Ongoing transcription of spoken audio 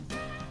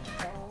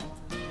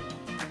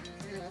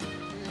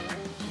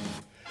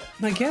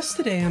My guest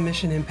today on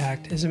Mission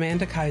Impact is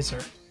Amanda Kaiser.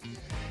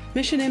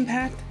 Mission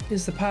Impact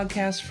is the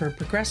podcast for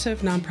progressive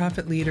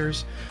nonprofit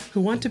leaders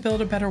who want to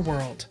build a better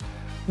world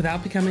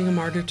without becoming a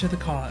martyr to the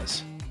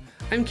cause.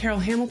 I'm Carol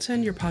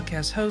Hamilton, your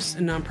podcast host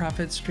and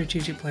nonprofit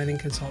strategic planning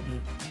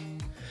consultant.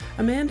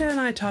 Amanda and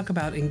I talk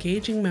about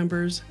engaging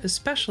members,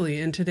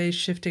 especially in today's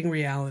shifting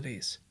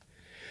realities.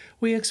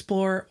 We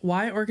explore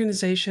why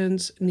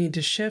organizations need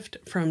to shift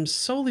from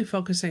solely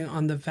focusing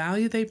on the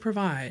value they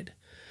provide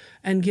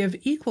and give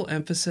equal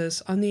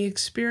emphasis on the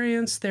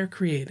experience they're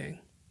creating.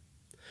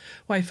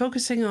 Why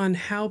focusing on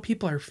how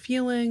people are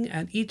feeling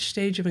at each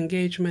stage of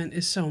engagement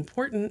is so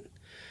important,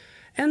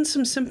 and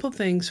some simple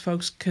things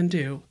folks can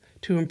do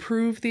to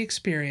improve the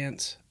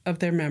experience of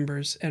their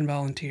members and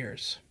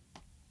volunteers.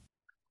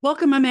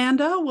 Welcome,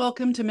 Amanda.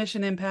 Welcome to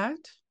Mission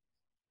Impact.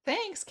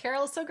 Thanks,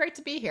 Carol. It's so great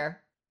to be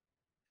here.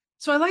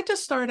 So I'd like to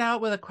start out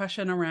with a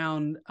question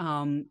around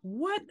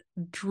what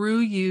drew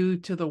you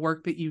to the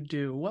work that you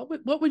do?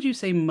 What would you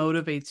say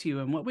motivates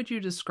you, and what would you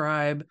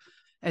describe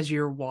as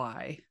your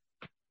why?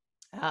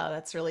 Oh,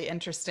 that's really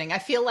interesting. I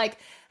feel like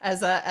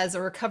as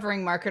a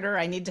recovering marketer,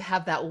 I need to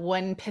have that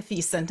one pithy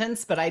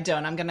sentence, but I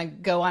don't. I'm going to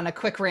go on a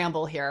quick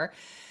ramble here.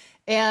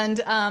 And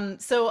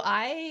so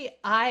my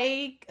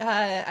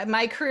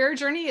career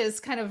journey is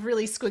kind of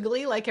really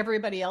squiggly like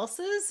everybody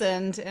else's.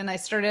 And I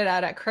started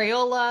out at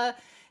Crayola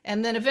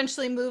and then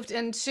eventually moved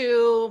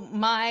into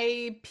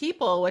my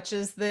people, which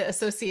is the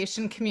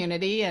association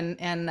community,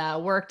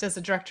 and worked as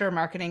a director of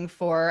marketing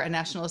for a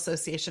national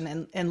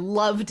association and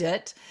loved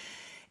it.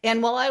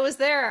 And while I was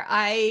there,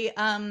 I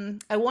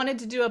wanted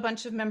to do a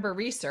bunch of member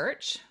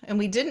research, and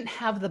we didn't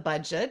have the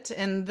budget.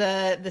 And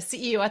the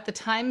CEO at the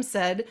time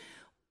said,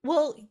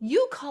 well,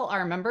 you call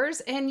our members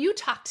and you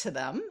talk to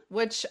them,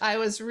 which I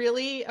was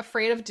really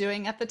afraid of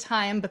doing at the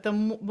time. But the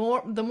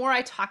more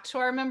I talked to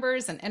our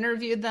members and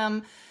interviewed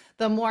them,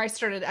 the more I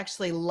started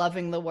actually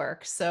loving the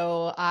work.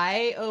 So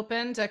I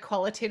opened a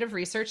qualitative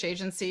research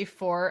agency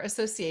for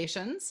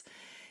associations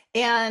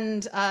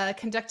and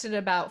conducted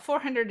about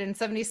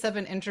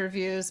 477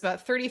 interviews,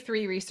 about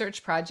 33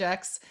 research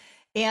projects,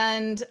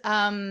 and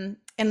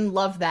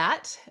loved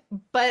that.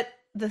 But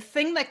the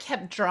thing that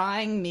kept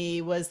drawing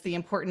me was the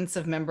importance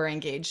of member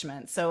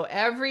engagement. So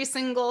every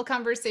single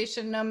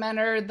conversation, no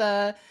matter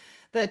the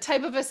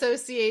type of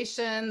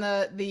association,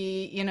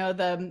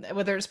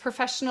 whether it's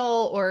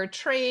professional or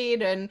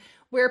trade, and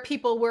where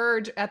people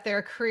were at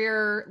their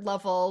career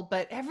level,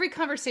 but every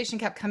conversation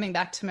kept coming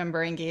back to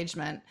member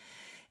engagement.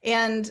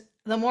 And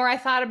the more I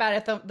thought about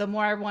it, the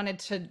more I wanted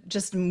to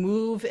just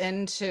move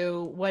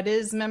into what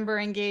is member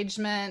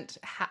engagement,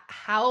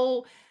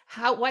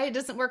 why it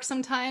doesn't work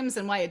sometimes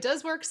and why it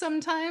does work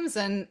sometimes.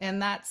 And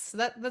that's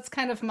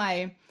kind of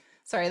my,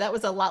 sorry, that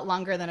was a lot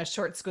longer than a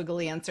short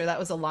squiggly answer. That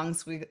was a long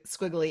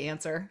squiggly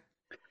answer.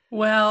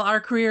 Well, our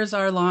careers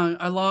are long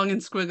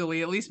and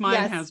squiggly, at least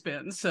mine has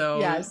been. So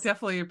yes.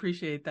 Definitely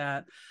appreciate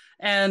that.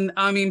 And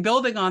I mean,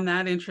 building on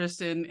that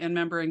interest in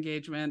member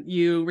engagement,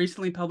 you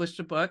recently published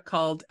a book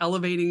called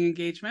Elevating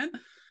Engagement: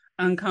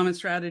 Uncommon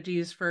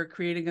Strategies for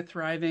Creating a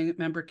Thriving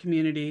Member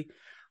Community.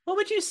 What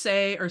would you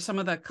say are some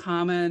of the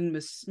common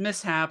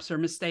mishaps or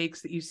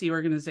mistakes that you see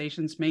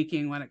organizations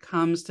making when it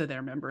comes to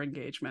their member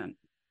engagement?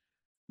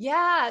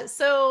 Yeah,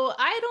 so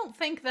I don't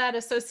think that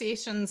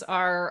associations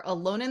are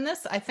alone in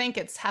this. I think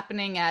it's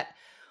happening at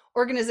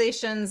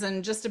organizations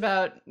and just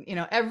about,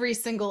 every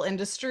single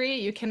industry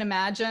you can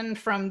imagine,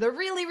 from the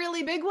really,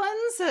 really big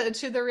ones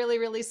to the really,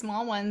 really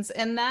small ones.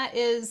 And that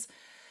is,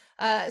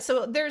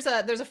 so there's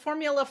a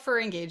formula for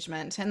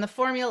engagement, and the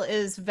formula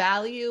is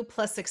value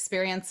plus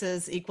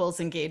experiences equals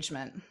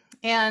engagement.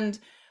 And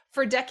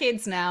for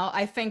decades now,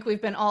 I think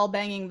we've been all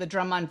banging the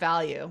drum on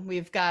value.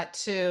 We've got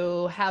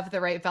to have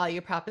the right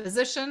value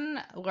proposition.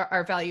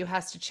 Our value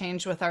has to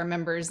change with our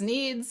members'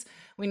 needs.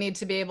 We need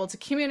to be able to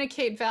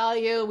communicate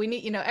value. We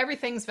need,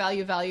 everything's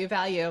value, value,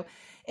 value.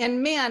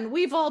 And man,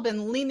 we've all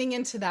been leaning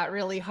into that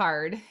really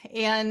hard.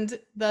 And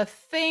the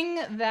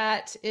thing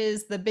that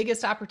is the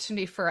biggest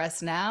opportunity for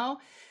us now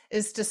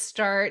is to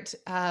start,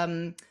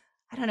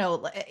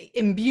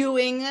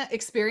 imbuing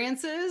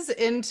experiences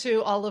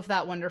into all of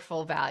that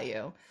wonderful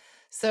value.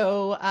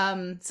 So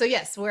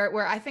yes,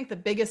 where I think the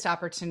biggest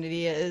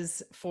opportunity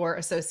is for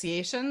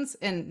associations,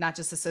 and not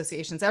just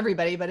associations,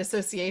 everybody, but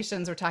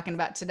associations we're talking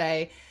about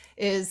today,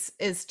 is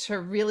to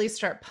really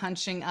start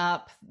punching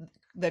up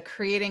the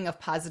creating of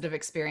positive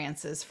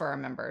experiences for our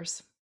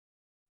members.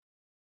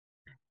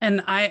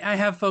 And I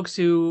have folks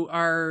who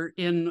are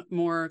in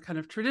more kind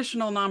of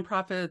traditional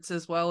nonprofits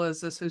as well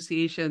as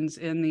associations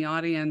in the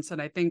audience.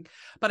 And I think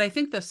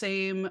the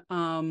same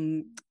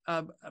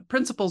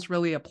principles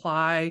really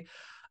apply.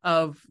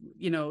 Of,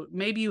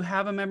 maybe you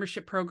have a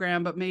membership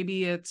program, but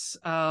maybe it's,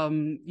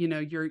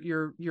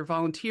 your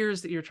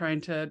volunteers that you're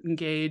trying to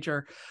engage,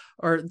 or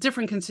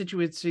different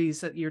constituencies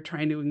that you're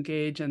trying to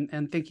engage,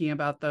 and thinking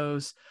about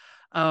those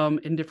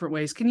in different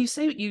ways. Can you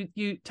say,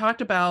 you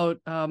talked about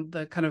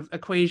the kind of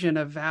equation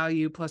of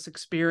value plus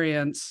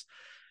experience,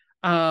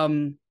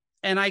 and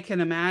I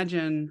can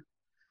imagine,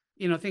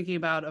 thinking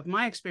about of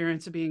my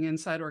experience of being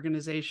inside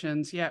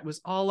organizations, yeah, it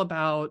was all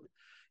about,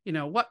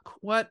 what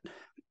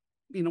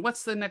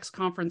what's the next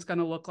conference going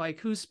to look like?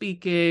 Who's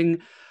speaking?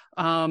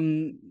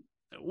 Um,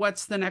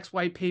 what's the next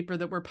white paper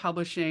that we're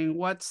publishing?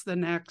 What's the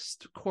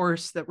next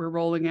course that we're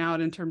rolling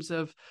out in terms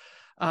of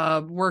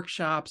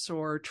workshops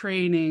or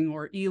training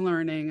or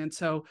e-learning? And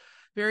so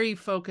very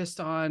focused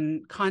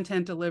on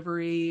content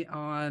delivery,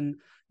 on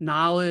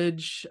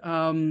knowledge,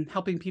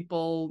 helping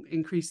people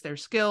increase their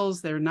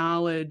skills, their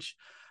knowledge.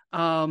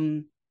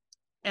 And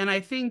I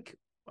think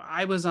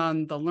I was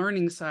on the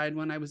learning side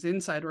when I was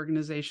inside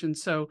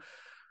organizations. So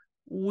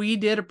we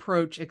did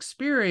approach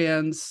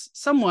experience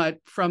somewhat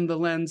from the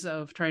lens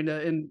of trying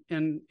to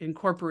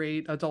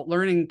incorporate adult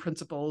learning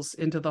principles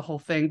into the whole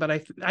thing. But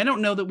I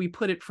don't know that we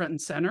put it front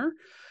and center.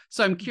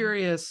 So I'm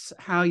curious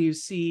how you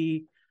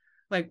see,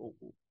 like,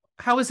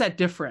 how is that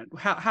different?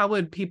 How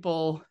would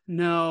people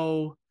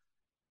know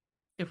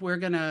if we're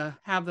going to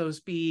have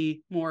those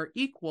be more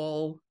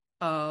equal?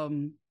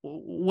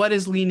 What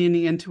does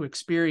leaning into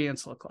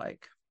experience look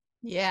like?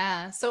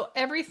 Yeah. So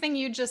everything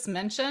you just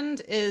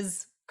mentioned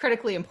is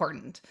critically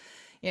important.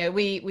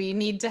 We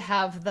need to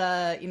have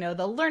the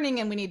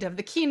learning, and we need to have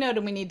the keynote,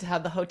 and we need to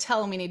have the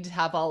hotel, and we need to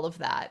have all of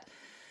that.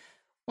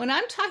 When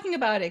I'm talking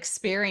about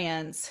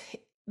experience,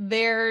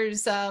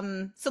 there's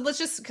so let's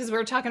just, because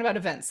we're talking about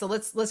events, so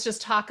let's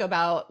just talk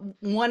about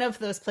one of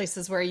those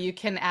places where you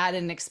can add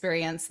an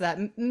experience that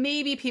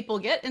maybe people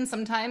get and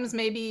sometimes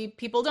maybe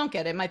people don't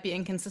get. It might be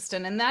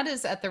inconsistent, and that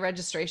is at the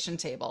registration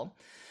table.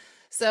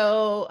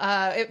 So,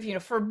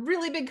 for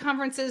really big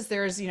conferences,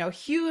 there's,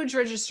 huge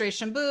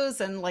registration booths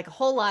and like a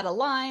whole lot of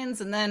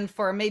lines. And then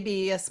for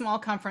maybe a small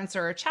conference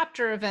or a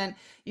chapter event,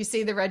 you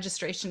see the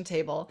registration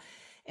table.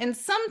 And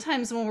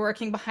sometimes when we're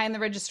working behind the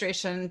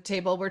registration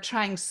table, we're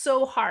trying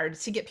so hard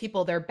to get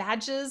people their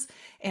badges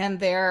and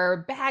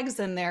their bags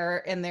and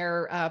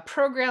their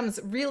programs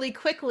really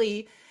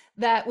quickly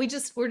that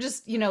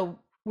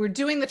we're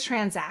doing the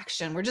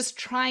transaction. We're just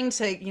trying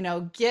to,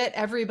 get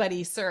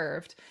everybody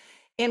served.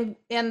 And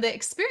the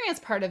experience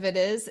part of it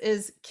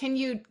is can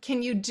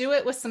you do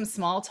it with some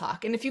small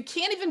talk? And if you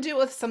can't even do it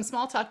with some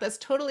small talk, that's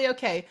totally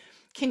okay.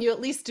 Can you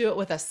at least do it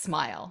with a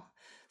smile?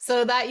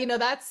 So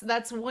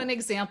that's one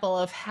example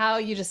of how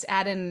you just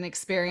add in an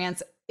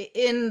experience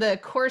in the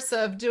course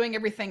of doing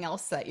everything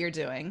else that you're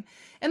doing.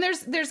 And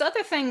there's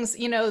other things,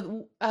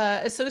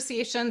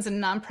 associations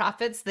and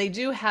nonprofits, they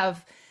do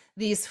have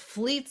these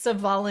fleets of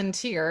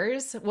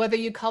volunteers, whether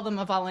you call them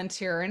a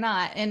volunteer or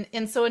not.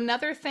 And so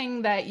another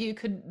thing that you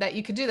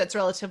could do that's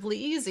relatively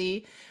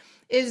easy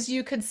is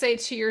you could say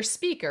to your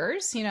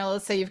speakers,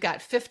 let's say you've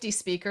got 50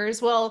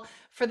 speakers. Well,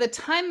 for the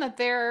time that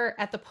they're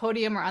at the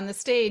podium or on the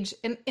stage,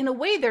 in a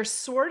way, they're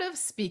sort of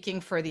speaking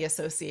for the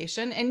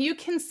association. And you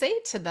can say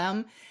to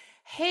them,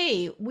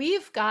 hey,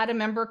 we've got a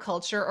member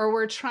culture, or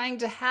we're trying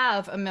to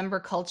have a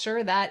member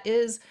culture that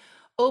is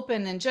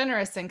open and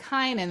generous and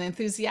kind and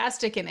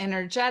enthusiastic and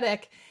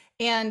energetic.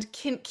 And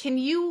can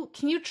you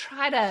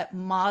try to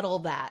model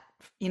that?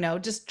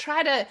 Just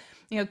try to,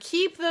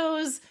 keep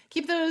those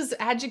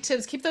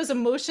adjectives, keep those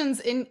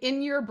emotions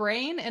in your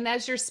brain. And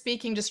as you're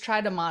speaking, just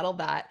try to model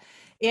that.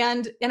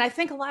 And I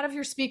think a lot of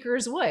your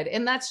speakers would.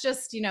 And that's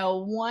just,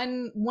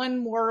 one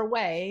more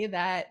way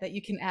that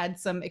you can add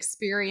some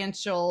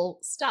experiential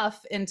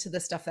stuff into the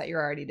stuff that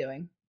you're already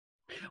doing.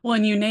 Well,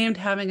 and you named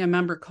having a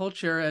member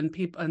culture and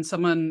people and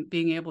someone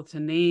being able to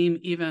name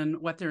even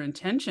what their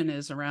intention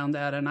is around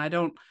that. And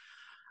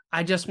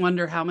I just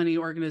wonder how many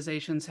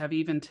organizations have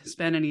even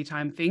spent any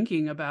time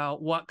thinking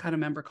about what kind of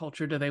member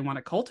culture do they want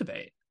to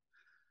cultivate.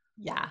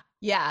 Yeah.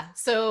 Yeah.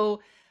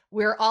 So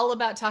we're all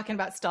about talking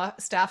about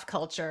staff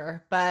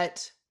culture,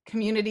 but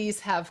communities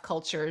have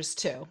cultures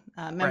too.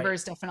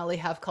 Members definitely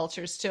have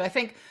cultures too. I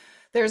think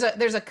there's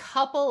a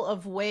couple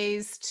of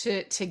ways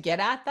to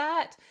get at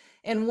that.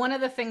 And one of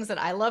the things that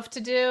I love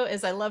to do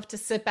is I love to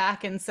sit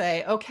back and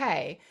say,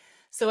 okay,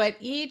 so at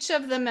each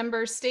of the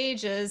member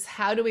stages,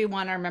 how do we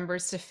want our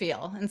members to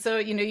feel? And so,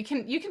 you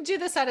can do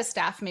this at a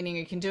staff meeting,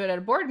 you can do it at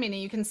a board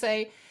meeting. You can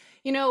say,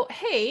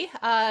 hey,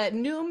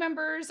 new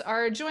members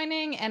are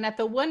joining, and at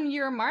the 1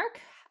 year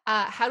mark,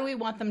 how do we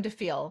want them to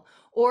feel?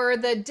 Or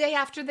the day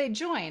after they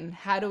join,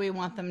 how do we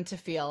want them to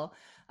feel?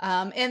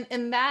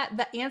 And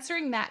that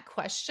answering that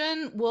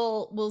question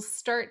will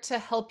start to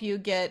help you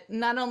get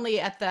not only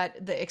at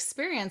the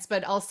experience,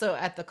 but also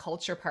at the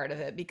culture part of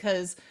it,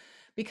 because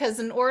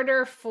in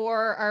order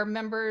for our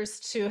members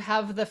to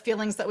have the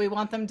feelings that we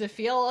want them to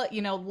feel,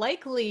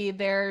 likely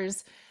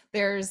there's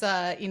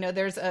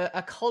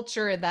a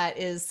culture that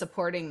is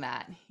supporting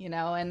that,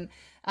 and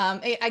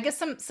I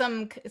guess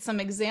some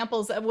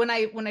examples of when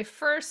I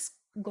first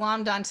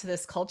glommed onto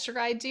this culture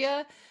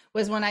idea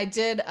was when I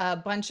did a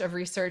bunch of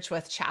research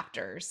with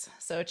chapters.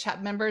 So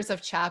members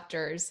of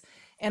chapters.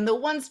 And the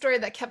one story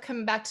that kept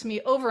coming back to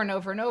me over and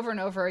over and over and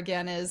over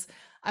again is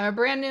I'm a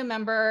brand new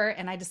member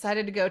and I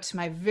decided to go to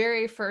my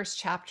very first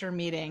chapter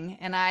meeting.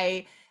 And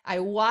I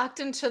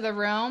walked into the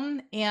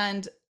room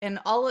and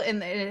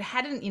it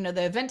hadn't,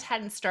 the event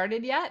hadn't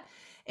started yet.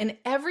 and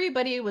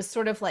everybody was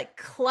sort of like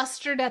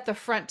clustered at the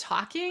front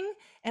talking,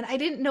 and I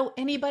didn't know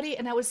anybody,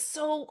 and I was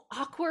so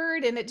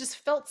awkward, and it just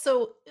felt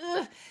so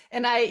ugh.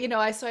 And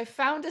I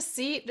found a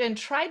seat and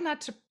tried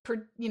not to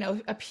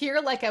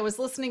appear like I was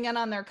listening in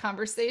on their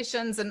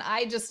conversations, and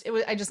I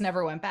just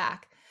never went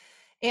back.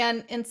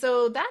 And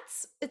so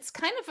it's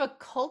kind of a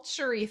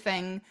culture-y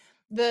thing.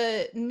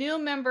 The new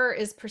member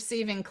is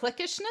perceiving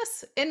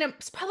cliquishness, and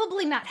it's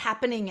probably not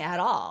happening at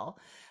all.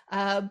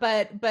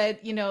 But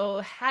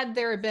had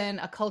there been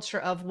a culture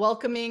of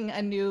welcoming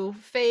a new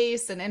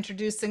face and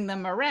introducing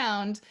them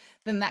around,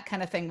 then that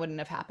kind of thing wouldn't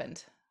have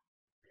happened.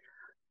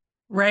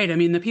 Right. I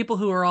mean, the people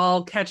who are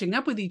all catching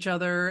up with each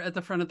other at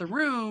the front of the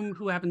room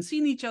who haven't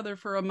seen each other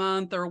for a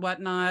month or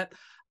whatnot,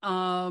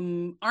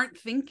 aren't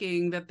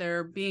thinking that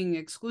they're being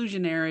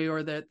exclusionary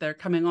or that they're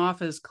coming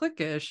off as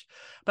cliquish.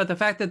 But the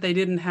fact that they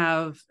didn't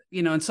have,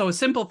 and so a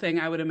simple thing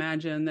I would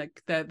imagine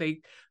that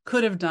they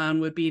could have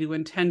done would be to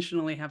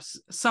intentionally have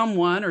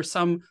someone or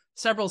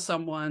several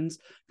someones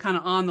kind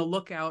of on the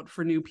lookout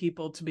for new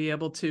people to be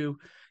able to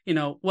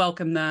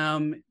welcome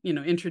them,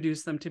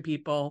 introduce them to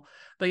people.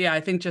 But yeah,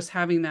 I think just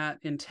having that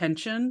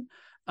intention,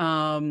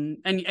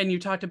 and you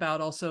talked about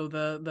also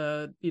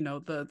the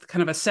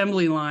kind of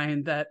assembly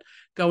line that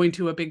going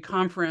to a big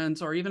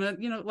conference or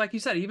even like you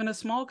said, even a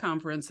small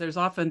conference, there's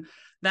often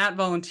that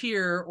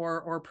volunteer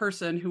or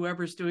person,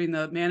 whoever's doing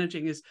the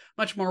managing, is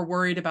much more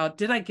worried about,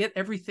 did I get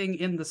everything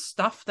in the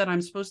stuff that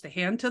I'm supposed to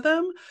hand to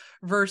them,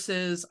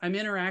 versus I'm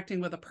interacting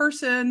with a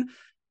person,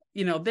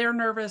 they're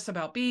nervous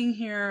about being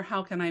here.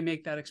 How can I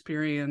make that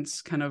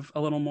experience kind of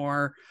a little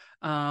more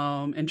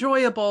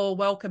enjoyable,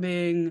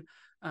 welcoming,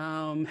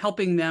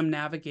 helping them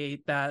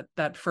navigate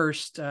that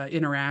first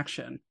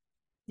interaction?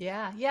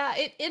 Yeah.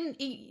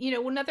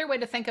 Another way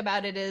to think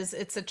about it is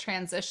it's a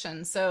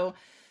transition.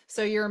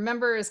 So your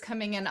member is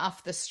coming in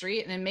off the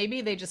street, and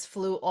maybe they just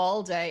flew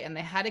all day and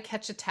they had to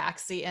catch a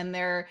taxi, and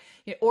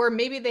or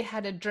maybe they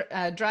had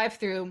a drive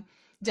through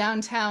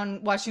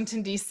downtown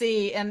Washington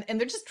D.C. and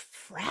they're just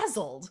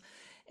frazzled.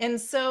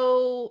 And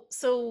so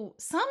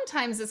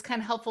sometimes it's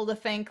kind of helpful to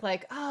think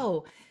like,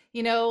 oh,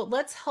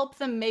 let's help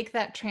them make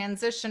that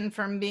transition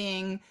from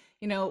being,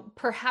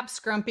 perhaps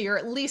grumpy or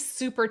at least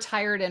super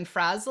tired and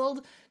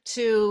frazzled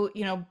to,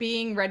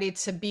 being ready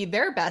to be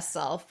their best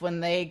self when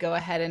they go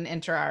ahead and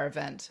enter our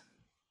event.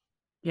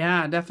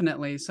 Yeah,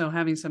 definitely. So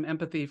having some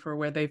empathy for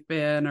where they've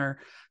been, or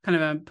kind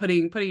of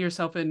putting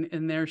yourself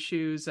in their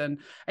shoes, and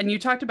you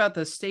talked about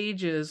the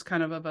stages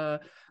kind of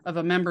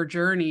a member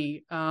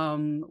journey.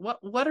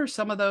 What are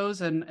some of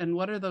those, and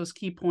what are those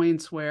key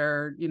points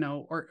where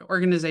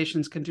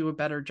organizations can do a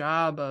better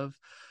job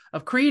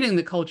of creating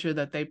the culture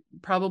that they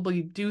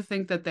probably do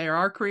think that they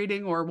are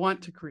creating or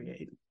want to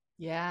create?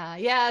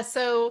 Yeah.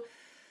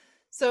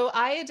 So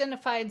I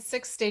identified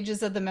 6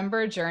 stages of the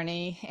member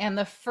journey, and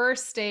the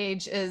first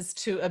stage is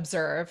to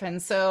observe.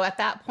 And so at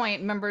that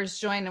point, members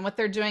join, and what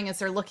they're doing is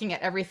they're looking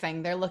at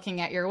everything. They're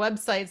looking at your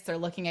websites, they're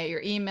looking at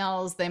your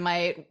emails, they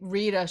might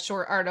read a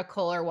short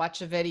article or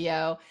watch a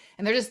video,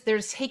 and they're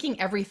just taking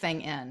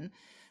everything in.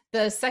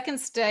 The second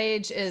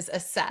stage is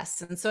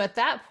assess. And so at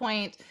that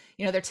point,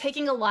 they're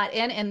taking a lot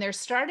in, and they're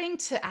starting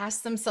to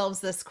ask themselves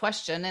this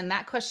question. And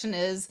that question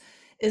is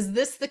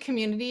this the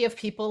community of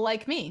people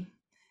like me?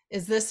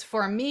 Is this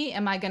for me?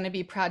 Am I going to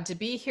be proud to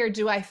be here?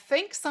 Do I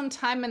think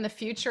sometime in the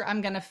future I'm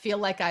going to feel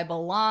like I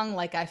belong,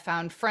 like I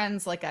found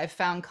friends, like I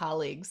found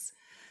colleagues?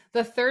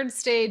 The third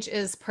stage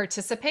is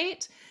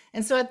participate.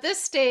 And so at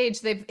this stage,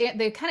 they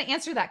kind of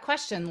answer that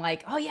question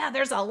like, oh yeah,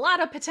 there's a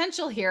lot of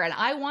potential here and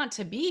I want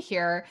to be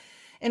here.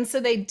 And so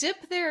they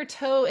dip their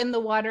toe in the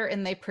water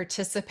and they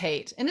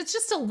participate. And it's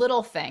just a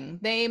little thing.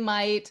 They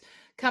might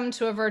come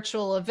to a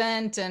virtual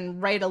event and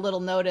write a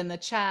little note in the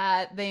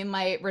chat. They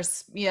might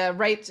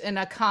write in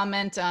a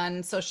comment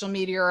on social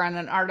media or on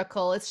an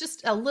article. It's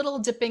just a little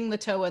dipping the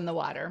toe in the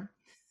water.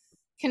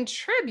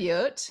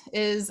 Contribute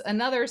is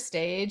another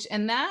stage,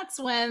 and that's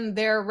when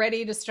they're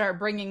ready to start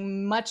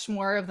bringing much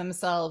more of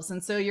themselves.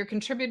 And so your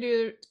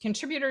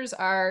contributors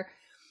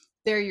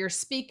they're your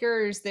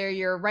speakers, they're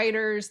your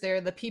writers, they're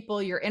the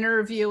people you're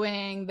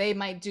interviewing. They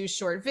might do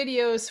short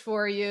videos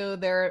for you.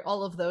 They're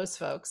all of those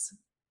folks.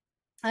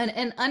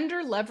 An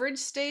under leveraged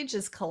stage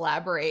is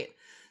collaborate.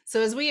 So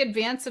as we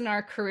advance in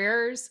our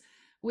careers,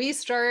 we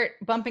start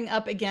bumping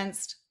up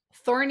against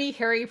thorny,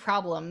 hairy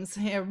problems,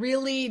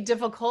 really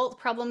difficult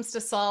problems to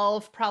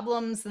solve,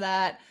 problems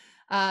that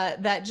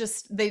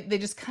just they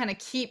just kind of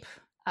keep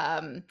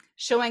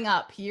showing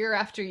up year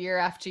after year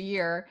after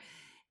year.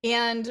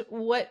 And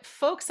what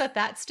folks at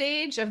that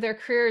stage of their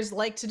careers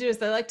like to do is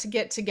they like to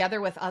get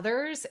together with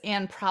others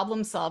and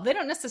problem solve. They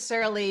don't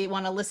necessarily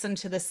want to listen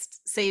to the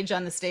sage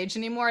on the stage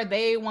anymore.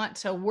 They want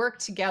to work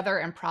together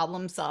and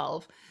problem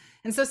solve.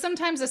 And so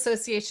sometimes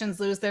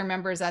associations lose their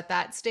members at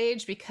that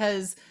stage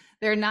because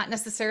they're not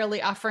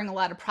necessarily offering a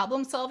lot of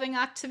problem solving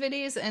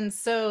activities. And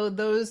so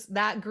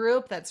that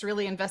group that's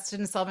really invested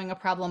in solving a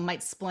problem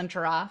might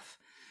splinter off.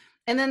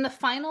 And then the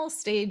final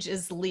stage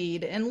is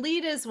lead. And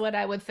lead is what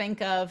I would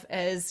think of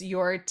as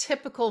your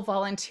typical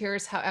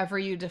volunteers, however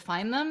you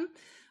define them.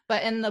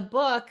 But in the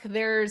book,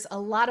 there's a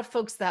lot of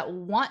folks that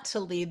want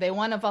to lead, they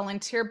want to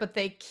volunteer, but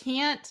they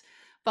can't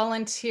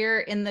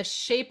volunteer in the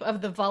shape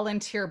of the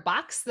volunteer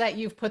box that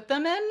you've put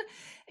them in.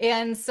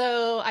 And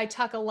so I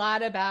talk a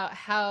lot about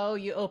how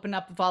you open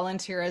up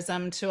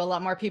volunteerism to a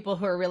lot more people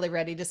who are really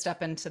ready to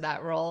step into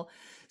that role.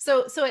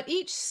 So at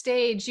each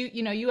stage,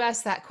 you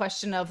ask that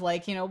question of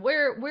like,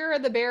 where are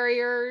the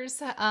barriers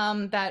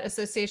that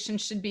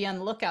associations should be on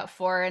the lookout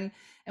for, and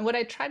what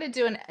I try to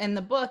do in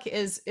the book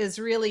is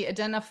really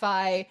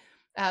identify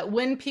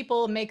when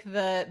people make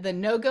the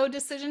no-go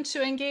decision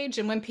to engage,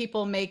 and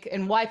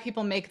why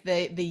people make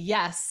the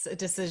yes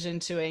decision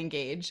to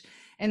engage.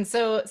 And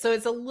so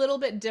it's a little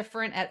bit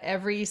different at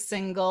every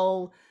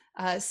single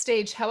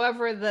stage.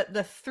 However,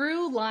 the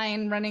through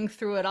line running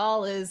through it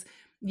all is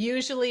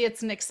usually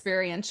it's an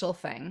experiential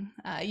thing.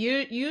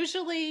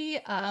 Usually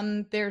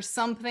there's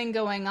something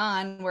going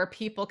on where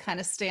people kind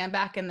of stand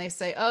back and they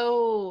say,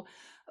 oh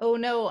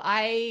no,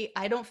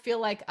 I don't feel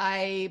like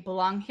I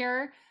belong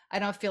here. I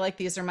don't feel like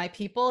these are my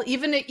people.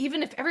 Even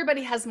if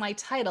everybody has my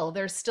title,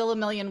 there's still a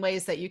million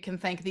ways that you can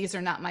think these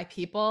are not my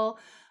people.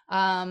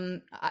 I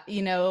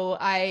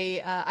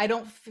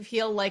don't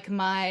feel like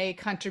my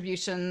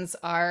contributions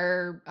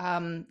are,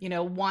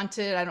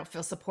 wanted. I don't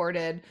feel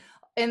supported.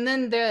 And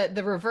then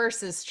the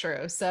reverse is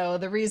true. So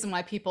the reason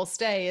why people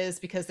stay is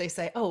because they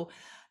say, oh,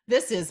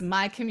 this is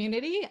my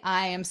community.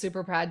 I am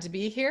super proud to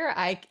be here.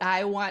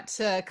 I want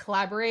to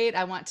collaborate.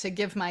 I want to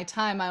give my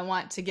time. I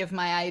want to give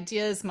my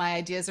ideas. My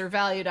ideas are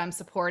valued. I'm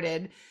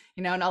supported,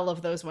 and all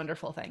of those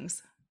wonderful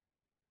things.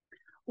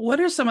 What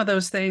are some of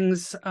those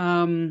things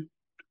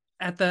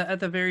at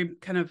the very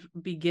kind of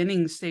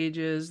beginning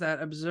stages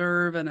that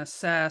observe and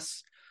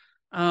assess?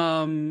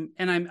 And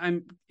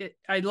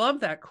I love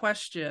that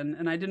question,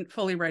 and I didn't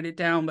fully write it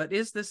down, but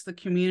is this the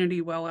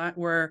community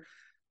where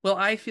will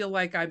I feel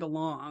like I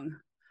belong?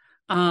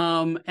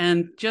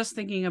 And just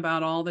thinking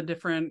about all the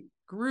different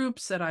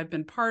groups that I've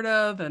been part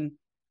of and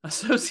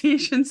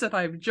associations that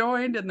I've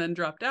joined and then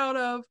dropped out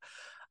of.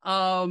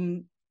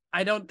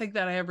 I don't think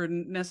that I ever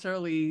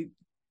necessarily,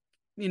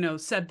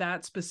 said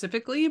that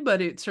specifically,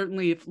 but it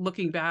certainly, if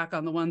looking back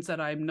on the ones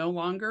that I'm no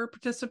longer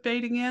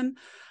participating in,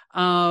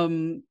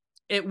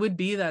 it would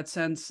be that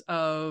sense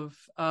of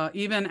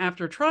even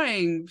after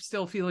trying,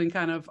 still feeling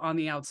kind of on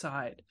the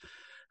outside.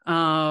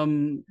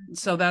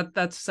 So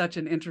that's such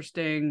an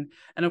interesting,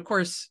 and of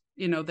course,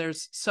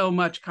 there's so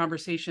much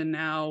conversation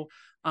now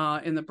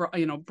in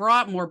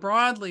the more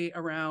broadly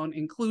around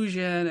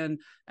inclusion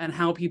and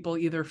how people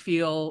either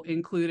feel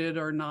included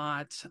or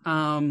not.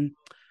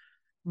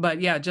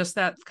 But yeah, just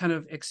that kind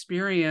of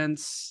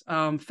experience,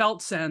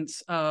 felt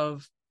sense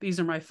of these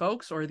are my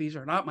folks or these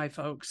are not my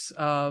folks,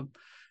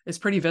 is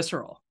pretty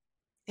visceral.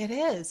 It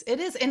is,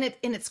 and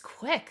it's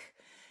quick.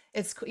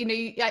 It's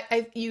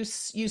you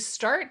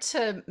start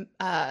to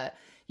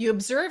you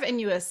observe and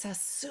you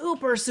assess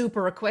super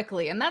super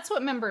quickly, and that's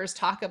what members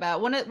talk about.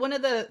 One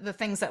of the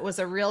things that was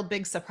a real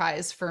big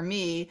surprise for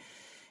me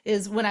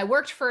is when I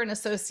worked for an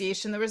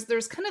association,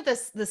 there's kind of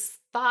this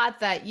thought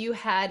that you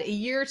had a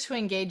year to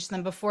engage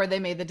them before they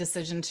made the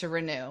decision to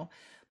renew.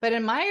 But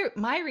in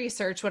my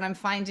research, what I'm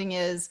finding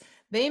is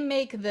they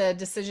make the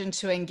decision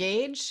to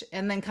engage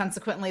and then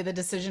consequently the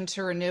decision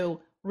to renew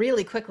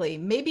really quickly,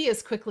 maybe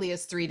as quickly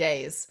as 3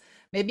 days,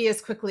 maybe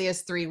as quickly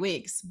as 3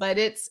 weeks. But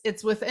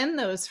it's within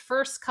those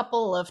first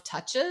couple of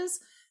touches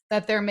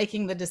that they're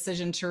making the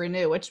decision to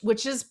renew,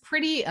 which is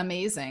pretty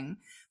amazing.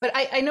 But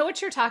I know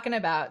what you're talking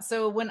about.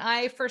 So when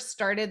I first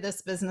started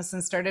this business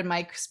and started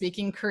my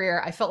speaking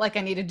career, I felt like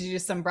I needed to do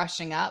some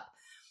brushing up.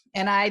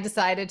 And I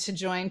decided to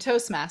join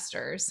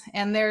Toastmasters.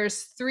 And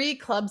there's 3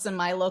 clubs in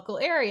my local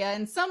area.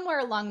 And somewhere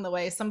along the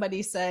way,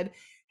 somebody said,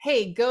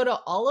 hey, go to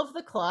all of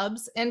the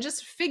clubs and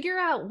just figure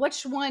out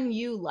which one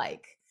you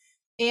like.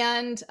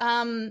 And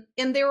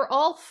they were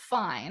all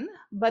fine,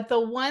 but the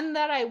one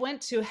that I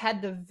went to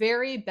had the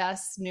very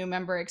best new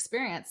member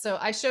experience. So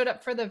I showed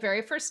up for the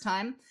very first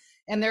time,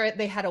 and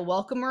they had a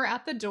welcomer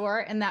at the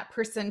door, and that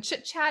person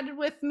chit-chatted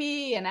with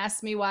me and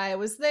asked me why I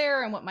was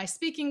there and what my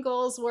speaking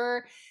goals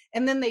were.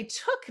 And then they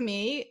took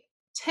me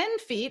 10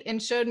 feet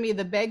and showed me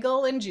the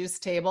bagel and juice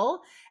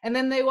table. And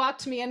then they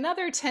walked me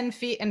another 10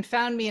 feet and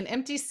found me an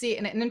empty seat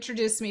and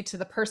introduced me to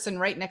the person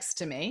right next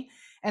to me.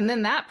 And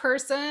then that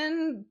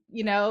person,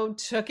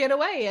 took it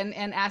away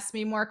and asked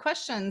me more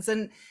questions.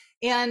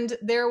 And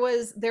there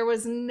was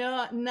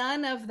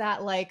none of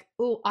that like,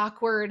 ooh,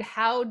 awkward.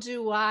 How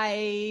do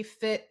I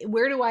fit?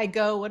 Where do I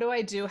go? What do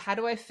I do? How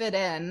do I fit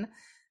in?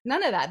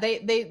 None of that.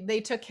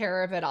 They took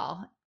care of it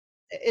all.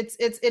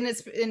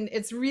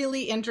 It's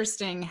really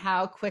interesting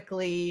how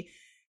quickly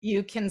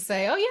you can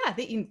say, oh yeah,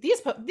 these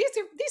folks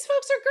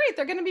are great.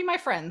 They're going to be my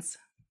friends.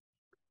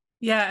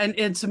 Yeah. And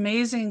it's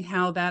amazing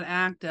how that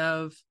act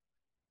of,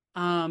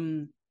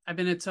 I've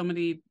been at so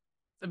many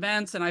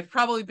events, and I've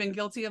probably been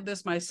guilty of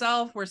this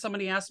myself, where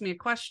somebody asks me a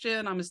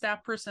question, I'm a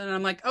staff person, and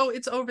I'm like, oh,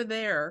 it's over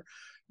there,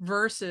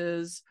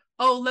 versus,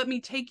 oh, let me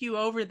take you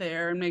over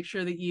there and make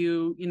sure that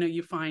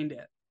you find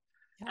it.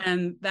 Yeah.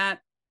 And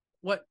that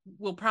what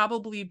will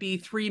probably be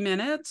 3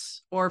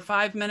 minutes or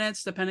 5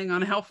 minutes, depending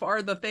on how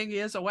far the thing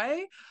is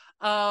away,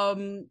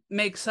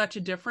 makes such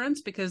a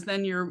difference, because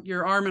then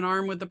you're arm in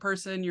arm with the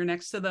person, you're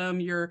next to them,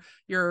 you're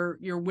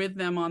with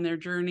them on their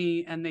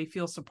journey, and they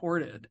feel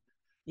supported.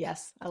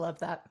 Yes, I love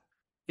that.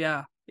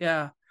 Yeah,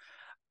 yeah.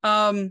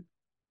 Um,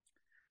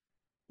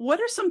 what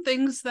are some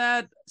things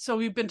that, so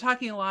we've been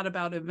talking a lot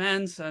about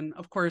events, and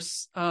of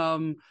course,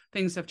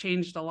 things have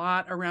changed a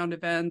lot around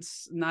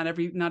events. Not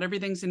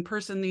everything's in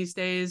person these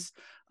days.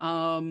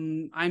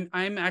 I'm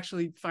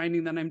actually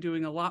finding that I'm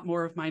doing a lot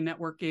more of my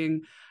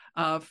networking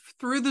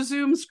through the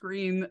Zoom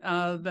screen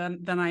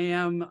than I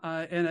am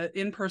in an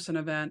in-person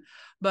event.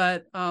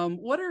 But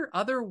what are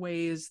other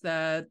ways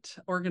that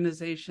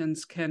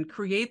organizations can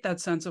create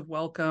that sense of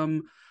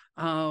welcome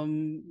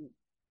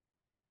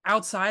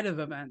outside of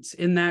events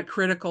in that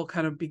critical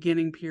kind of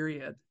beginning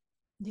period?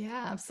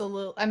 Yeah,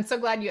 absolutely. I'm so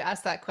glad you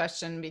asked that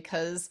question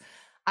because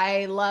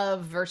I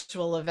love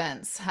virtual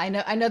events. I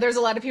know there's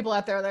a lot of people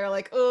out there that are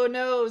like, "Oh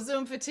no,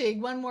 Zoom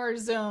fatigue, one more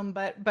Zoom."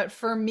 But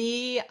for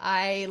me,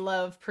 I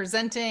love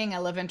presenting, I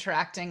love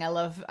interacting, I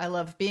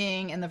love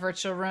being in the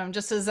virtual room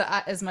just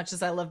as much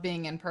as I love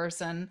being in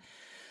person.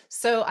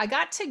 So I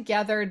got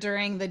together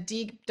during the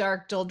deep,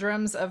 dark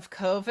doldrums of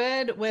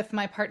COVID with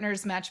my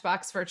partners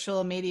Matchbox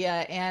Virtual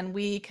Media, and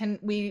we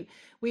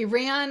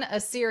ran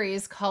a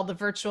series called the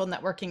Virtual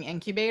Networking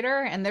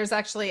Incubator. And there's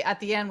actually at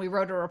the end we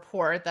wrote a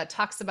report that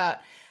talks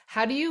about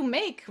how do you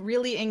make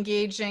really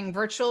engaging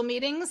virtual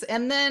meetings.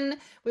 And then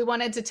we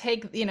wanted to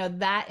take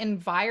that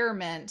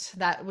environment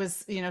that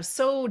was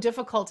so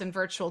difficult in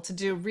virtual to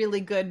do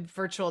really good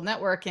virtual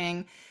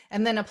networking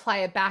and then apply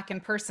it back in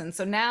person.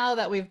 So now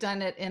that we've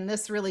done it in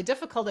this really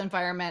difficult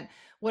environment,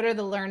 what are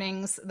the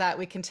learnings that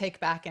we can take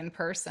back in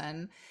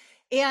person?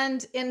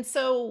 And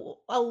so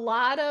a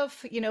lot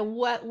of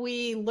what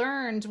we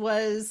learned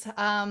was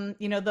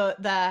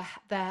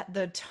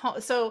the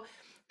tone. So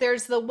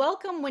there's the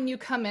welcome when you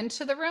come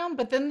into the room,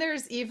 but then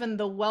there's even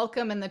the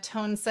welcome and the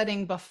tone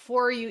setting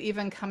before you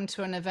even come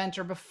to an event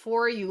or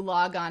before you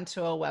log on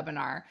to a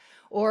webinar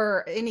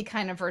or any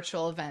kind of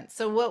virtual event.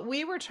 So what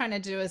we were trying to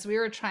do is we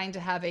were trying to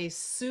have a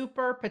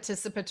super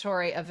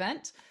participatory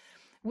event.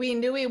 We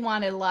knew we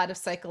wanted a lot of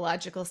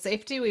psychological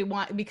safety.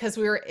 Because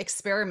we were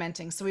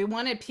experimenting. So we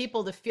wanted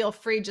people to feel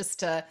free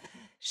just to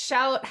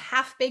shout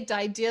half-baked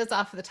ideas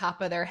off the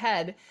top of their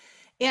head.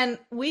 And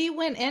we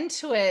went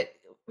into it,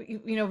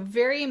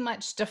 very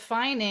much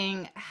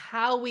defining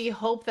how we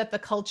hope that the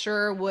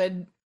culture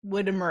would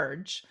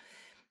emerge.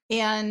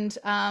 And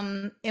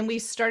we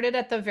started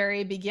at the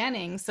very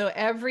beginning. So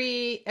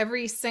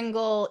every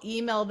single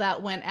email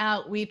that went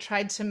out, we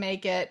tried to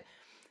make it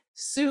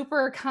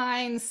super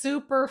kind,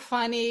 super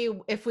funny.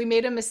 If we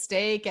made a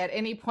mistake at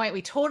any point,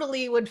 we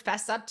totally would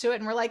fess up to it.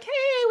 And we're like,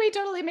 hey, we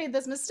totally made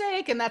this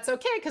mistake. And that's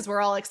okay because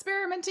we're all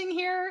experimenting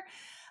here.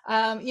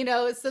 So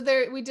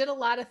we did a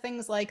lot of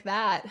things like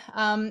that.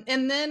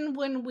 And then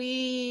when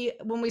we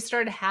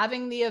started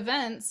having the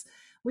events,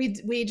 we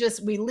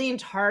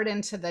leaned hard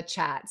into the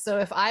chat. So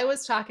if I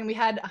was talking, we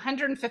had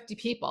 150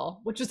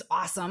 people, which was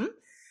awesome.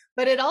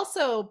 But it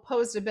also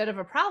posed a bit of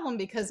a problem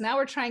because now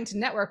we're trying to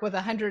network with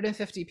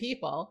 150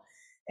 people.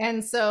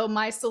 And so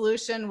my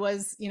solution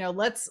was,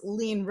 let's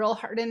lean real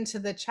hard into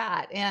the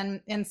chat.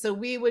 And so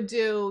we would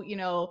do,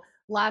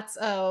 lots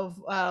of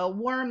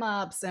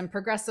warm-ups and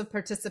progressive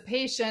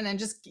participation and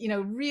just,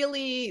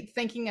 really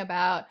thinking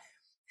about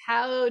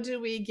how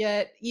do we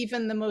get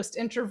even the most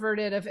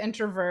introverted of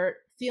introvert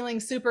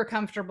feeling super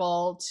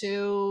comfortable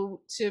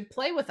to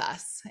play with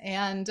us.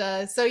 And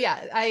so,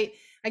 yeah,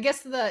 I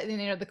guess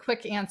the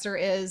quick answer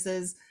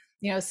is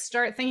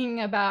start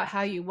thinking about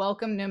how you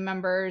welcome new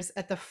members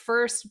at the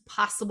first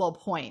possible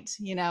point.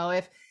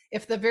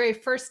 If the very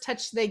first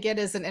touch they get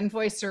is an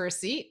invoice or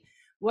receipt,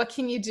 what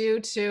can you do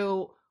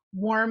to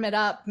warm it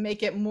up,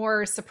 make it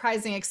more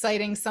surprising,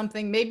 exciting,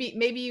 something? Maybe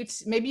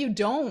you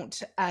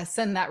don't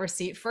send that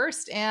receipt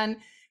first, and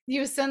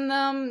you send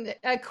them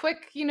a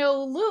quick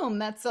loom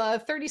that's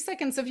 30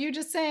 seconds of you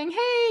just saying,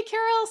 hey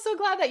Carol, so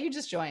glad that you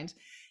just joined.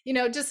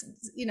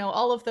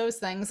 All of those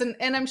things.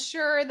 And I'm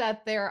sure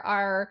that there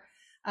are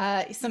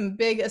some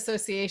big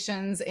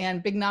associations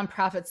and big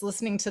nonprofits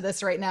listening to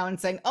this right now and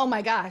saying, oh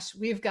my gosh,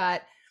 we've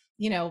got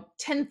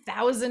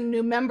 10,000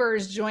 new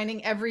members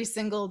joining every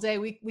single day.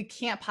 We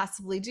can't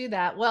possibly do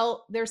that.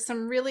 Well, there's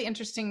some really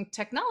interesting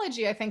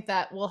technology, I think,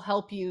 that will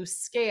help you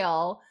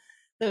scale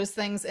those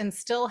things and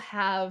still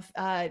have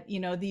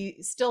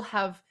still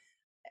have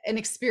an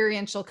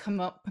experiential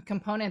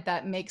component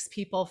that makes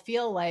people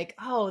feel like,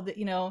 oh,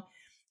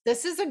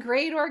 this is a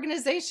great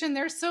organization.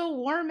 They're so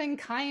warm and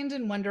kind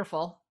and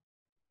wonderful.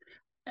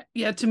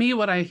 Yeah, to me,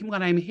 what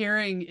I'm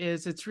hearing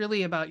is it's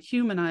really about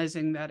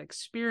humanizing that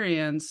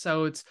experience.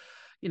 So it's,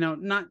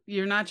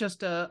 you're not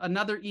just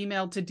another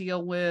email to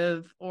deal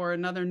with or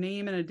another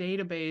name in a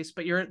database,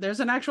 but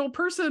there's an actual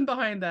person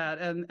behind that,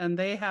 and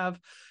they have,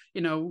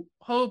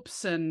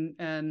 hopes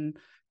and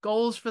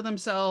goals for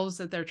themselves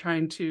that they're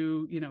trying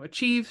to,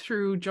 achieve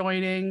through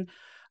joining.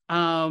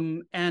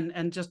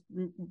 and just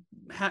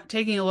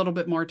taking a little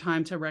bit more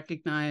time to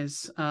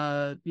recognize,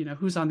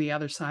 who's on the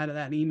other side of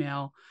that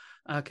email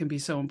can be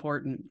so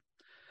important.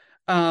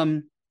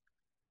 Um,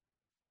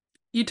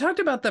 you talked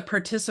about the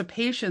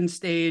participation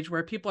stage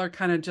where people are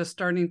kind of just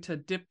starting to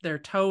dip their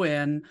toe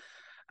in,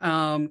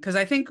 because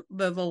I think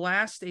the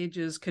last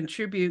stages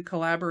contribute,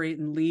 collaborate,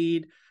 and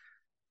lead.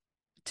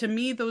 To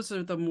me, those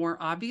are the more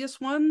obvious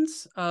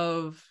ones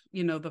of,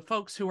 the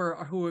folks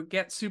who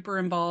get super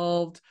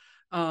involved,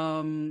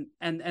 and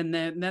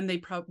then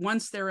they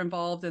once they're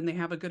involved and they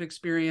have a good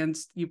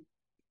experience, you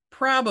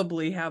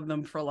probably have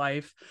them for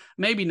life,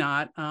 maybe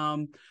not,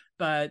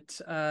 but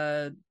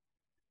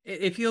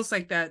it feels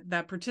like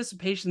that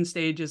participation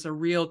stage is a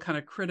real kind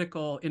of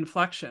critical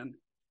inflection.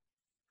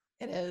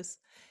 It is.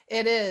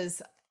 It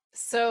is.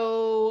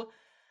 So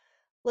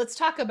let's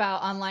talk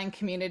about online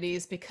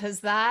communities because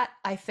that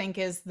I think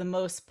is the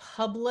most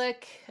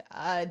public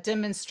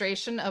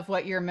demonstration of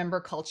what your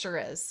member culture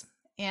is.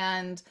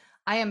 And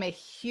I am a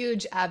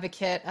huge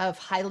advocate of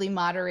highly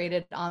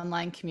moderated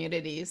online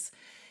communities.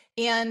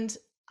 And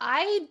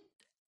I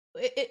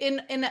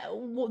in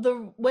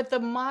the what the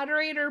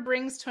moderator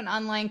brings to an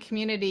online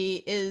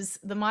community is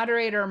the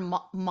moderator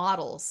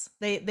models.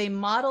 They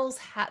model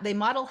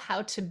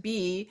how to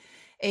be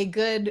a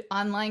good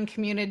online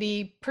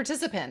community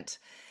participant.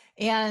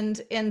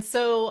 And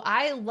so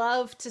I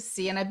love to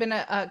see, and I've been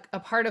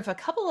a part of a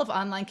couple of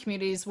online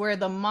communities where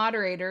the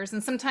moderators,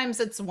 and sometimes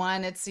it's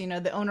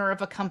the owner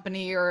of a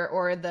company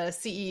or the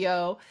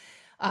CEO,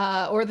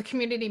 or the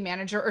community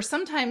manager, or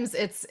sometimes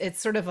it's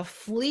sort of a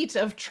fleet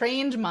of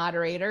trained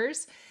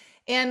moderators.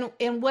 And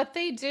what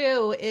they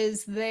do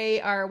is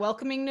they are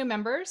welcoming new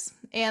members,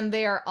 and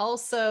they are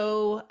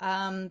also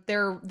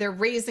they're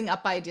raising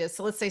up ideas.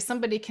 So let's say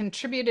somebody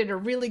contributed a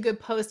really good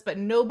post, but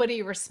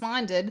nobody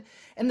responded.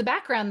 In the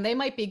background, they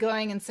might be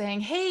going and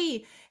saying,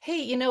 hey,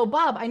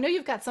 Bob, I know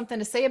you've got something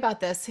to say about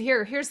this.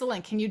 Here's the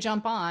link. Can you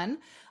jump on?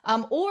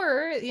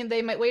 Or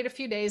they might wait a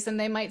few days and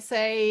they might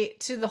say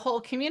to the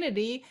whole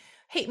community,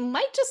 hey,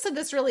 Mike just said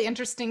this really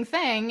interesting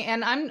thing,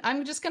 and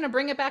I'm just going to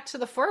bring it back to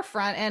the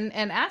forefront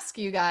and ask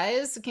you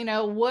guys,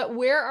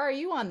 where are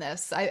you on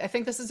this? I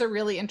think this is a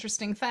really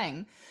interesting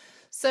thing.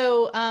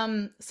 So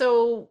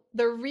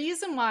the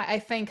reason why I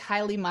think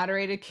highly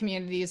moderated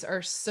communities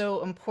are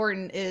so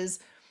important is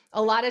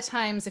a lot of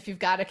times if you've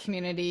got a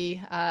community,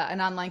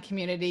 an online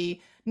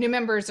community, new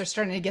members are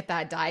starting to get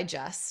that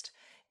digest,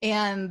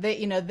 and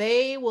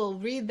they will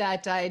read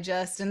that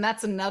digest, and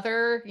that's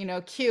another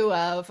cue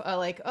of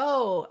like,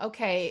 oh,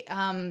 okay,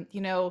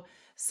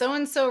 so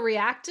and so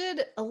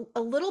reacted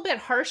a little bit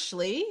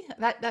harshly.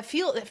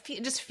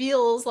 It just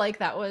feels like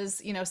that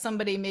was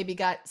somebody maybe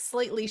got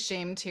slightly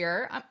shamed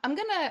here. I'm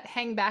gonna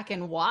hang back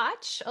and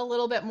watch a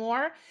little bit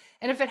more,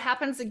 and if it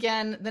happens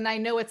again, then I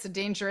know it's a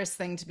dangerous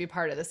thing to be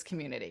part of this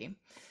community.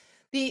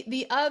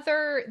 The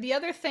other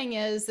thing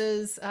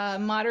is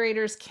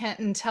moderators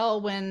can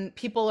tell when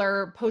people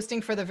are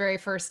posting for the very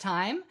first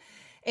time,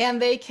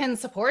 and they can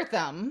support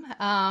them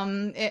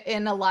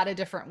in a lot of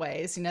different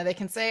ways. They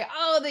can say,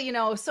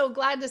 "Oh, so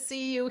glad to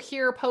see you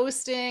here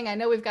posting. I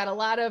know we've got a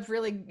lot of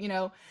really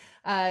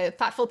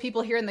thoughtful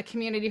people here in the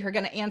community who are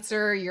going to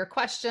answer your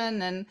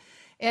question."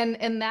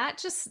 And that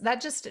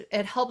just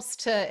it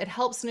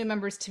helps new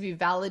members to be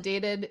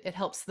validated. It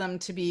helps them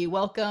to be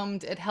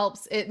welcomed.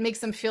 It makes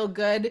them feel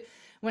good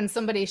when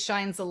somebody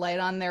shines a light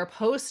on their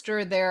post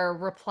or their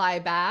reply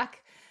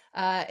back,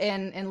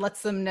 and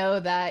lets them know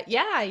that,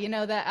 yeah,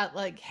 that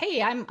like,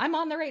 hey, I'm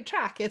on the right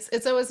track.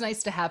 It's always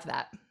nice to have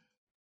that.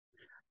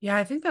 Yeah,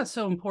 I think that's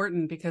so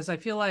important because I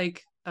feel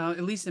like,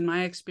 at least in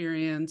my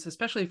experience,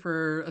 especially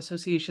for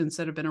associations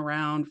that have been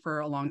around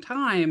for a long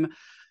time,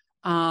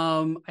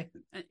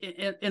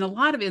 in a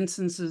lot of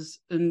instances,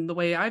 in the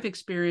way I've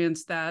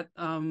experienced that,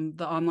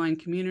 the online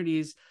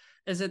communities,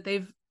 is that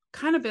they've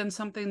kind of been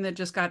something that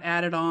just got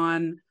added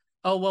on.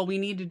 Oh, well, we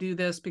need to do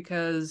this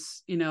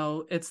because,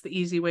 it's the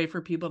easy way for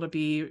people to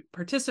be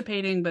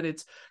participating, but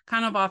it's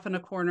kind of off in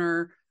a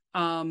corner.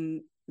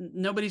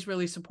 Nobody's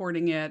really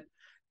supporting it.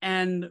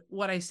 And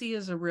what I see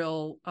as a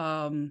real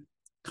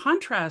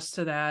contrast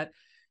to that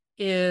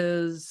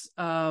is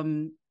a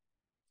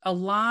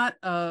lot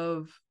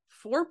of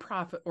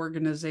for-profit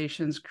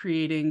organizations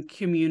creating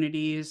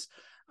communities,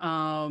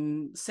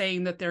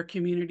 saying that they're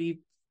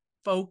community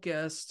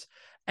focused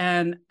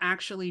and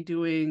actually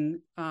doing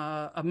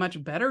a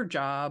much better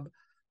job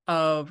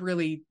of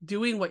really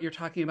doing what you're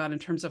talking about in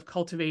terms of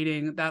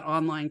cultivating that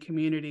online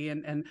community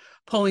and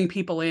pulling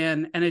people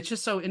in. And it's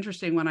just so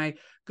interesting when I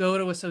go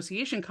to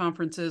association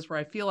conferences where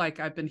I feel like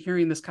I've been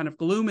hearing this kind of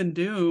gloom and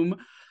doom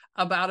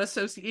about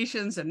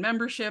associations and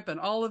membership and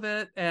all of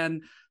it.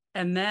 And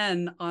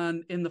then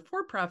in the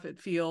for-profit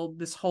field,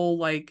 this whole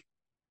like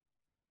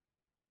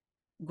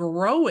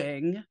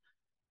growing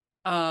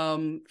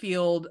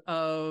field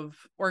of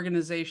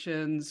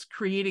organizations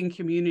creating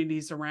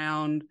communities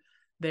around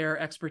their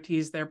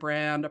expertise, their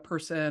brand, a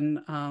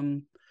person.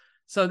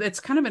 So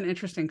it's kind of an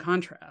interesting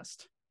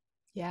contrast.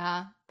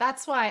 Yeah,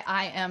 that's why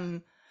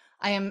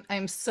I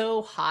am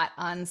so hot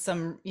on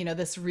some,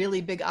 this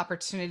really big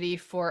opportunity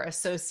for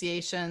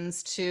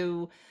associations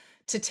to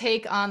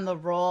take on the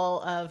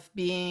role of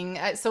being.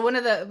 So one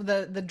of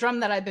the drum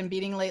that I've been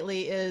beating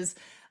lately is,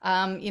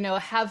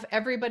 have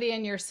everybody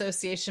in your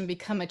association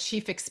become a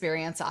chief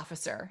experience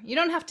officer. You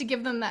don't have to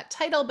give them that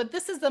title, but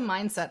this is the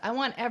mindset. I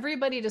want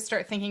everybody to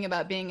start thinking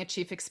about being a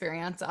chief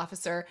experience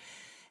officer.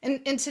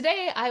 And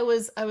today I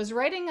was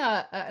writing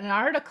an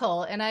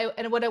article,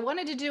 and what I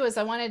wanted to do is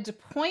I wanted to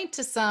point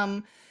to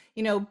some,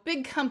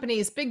 big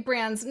companies, big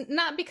brands,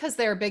 not because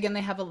they're big and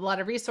they have a lot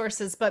of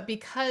resources, but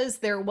because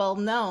they're well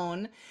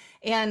known.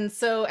 And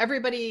so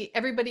everybody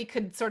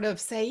could sort of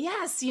say,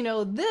 yes,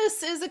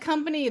 this is a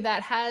company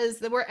that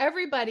has, where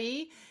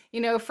everybody,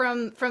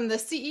 from the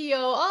CEO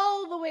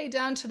all the way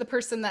down to the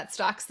person that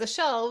stocks the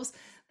shelves,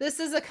 this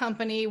is a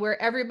company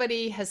where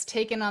everybody has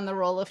taken on the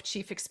role of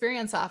chief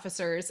experience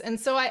officers. And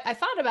so I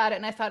thought about it,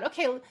 and I thought,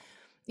 okay,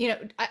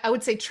 I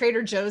would say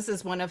Trader Joe's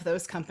is one of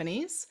those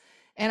companies.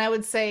 And I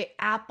would say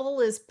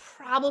Apple is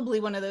probably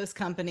one of those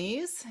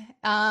companies.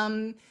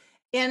 And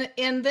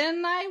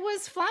then I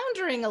was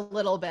floundering a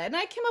little bit, and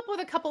I came up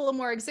with a couple of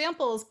more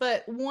examples.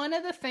 But one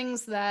of the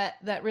things that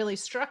really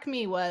struck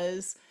me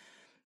was,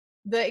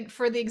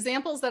 for the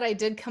examples that I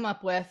did come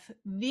up with,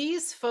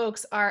 these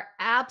folks are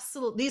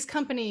these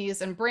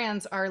companies and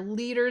brands are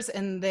leaders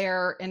in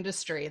their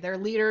industry. They're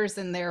leaders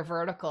in their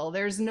vertical.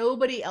 There's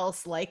nobody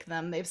else like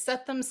them. They've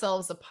set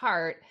themselves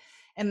apart,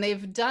 and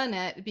they've done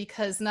it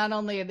because not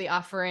only are they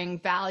offering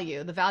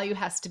value, the value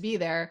has to be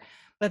there,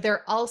 but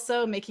they're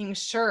also making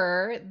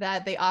sure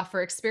that they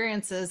offer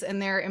experiences,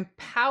 and they're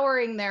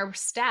empowering their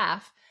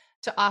staff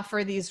to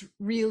offer these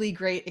really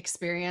great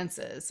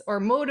experiences, or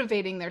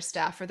motivating their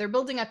staff, or they're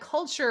building a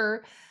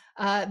culture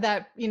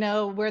that,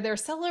 where they're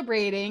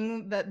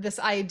celebrating this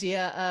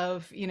idea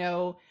of,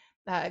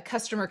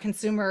 customer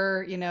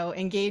consumer,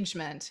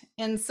 engagement.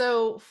 And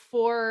so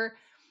for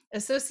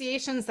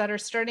associations that are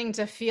starting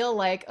to feel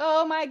like,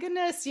 oh my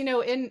goodness,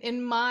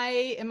 in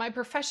my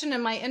profession,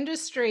 in my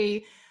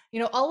industry,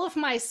 all of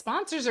my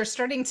sponsors are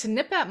starting to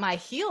nip at my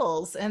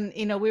heels, and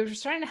we were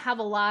starting to have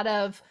a lot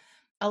of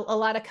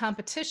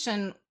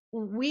competition.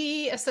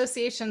 We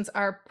associations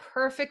are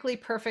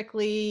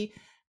perfectly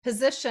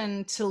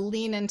positioned to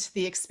lean into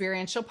the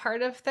experiential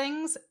part of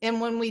things. And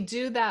when we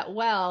do that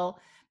well,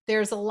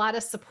 there's a lot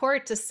of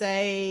support to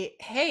say,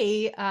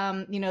 hey,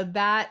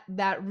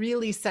 that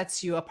really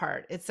sets you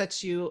apart. It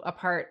sets you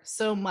apart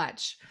so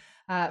much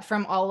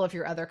from all of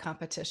your other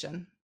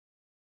competition.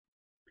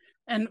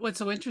 And what's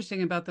so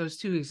interesting about those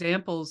two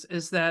examples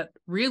is that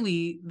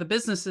really the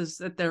businesses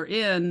that they're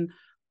in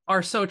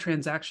are so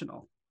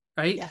transactional,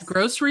 right? Yes.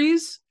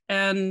 Groceries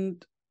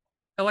and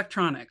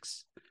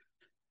electronics.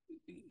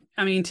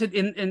 I mean,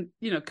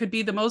 could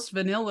be the most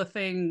vanilla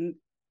thing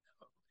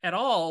at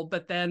all,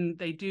 but then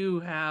they do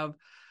have,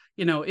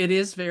 it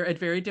is a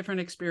very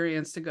different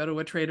experience to go to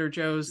a Trader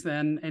Joe's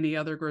than any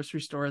other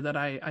grocery store that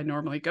I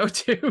normally go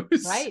to.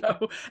 Right.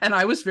 So, and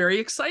I was very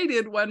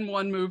excited when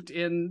one moved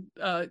in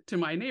to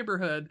my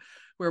neighborhood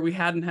where we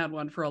hadn't had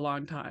one for a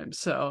long time.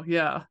 So,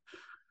 yeah.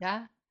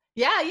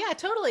 Yeah,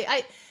 totally.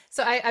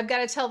 I've got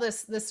to tell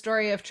this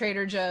story of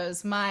Trader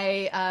Joe's.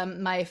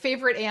 My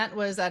favorite aunt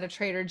was at a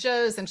Trader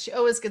Joe's, and she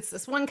always gets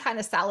this one kind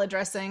of salad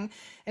dressing.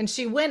 And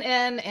she went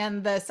in,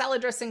 and the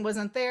salad dressing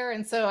wasn't there.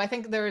 And so I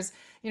think there was,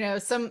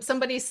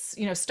 somebody,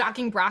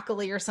 stocking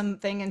broccoli or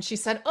something. And she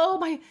said, "Oh,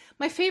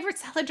 my favorite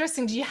salad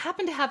dressing. Do you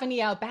happen to have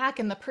any out back?"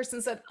 And the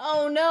person said,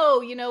 "Oh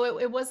no,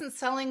 it wasn't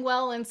selling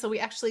well, and so we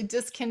actually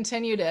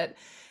discontinued it."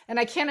 And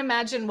I can't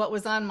imagine what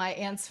was on my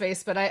aunt's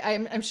face, but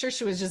I'm sure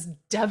she was just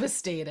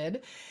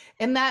devastated.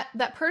 And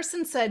that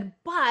person said,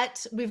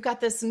 "But we've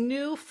got this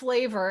new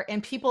flavor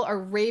and people are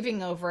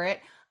raving over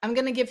it. I'm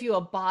going to give you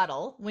a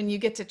bottle. When you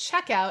get to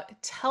checkout,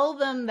 tell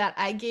them that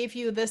I gave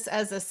you this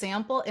as a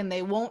sample, and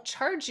they won't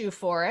charge you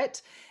for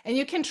it. And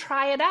you can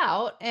try it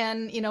out.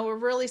 And, we're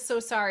really so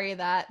sorry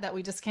that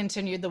we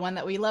discontinued the one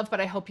that we love,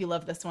 but I hope you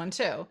love this one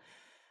too."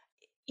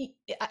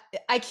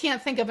 I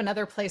can't think of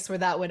another place where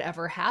that would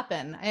ever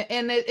happen.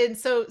 And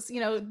so,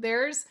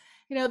 there's,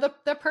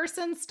 the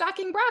person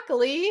stocking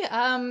broccoli,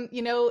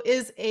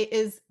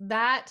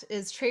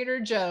 is Trader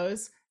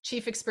Joe's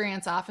chief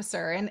experience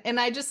officer. And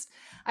I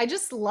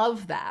just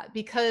love that,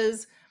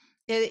 because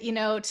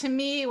to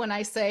me, when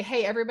I say,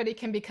 hey, everybody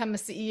can become a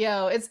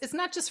CEO, it's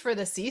not just for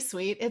the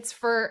C-suite, it's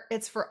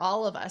for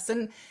all of us.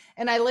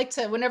 And I like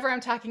to, whenever I'm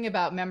talking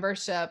about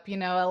membership,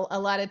 a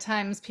lot of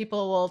times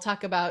people will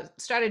talk about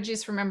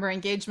strategies for member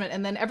engagement,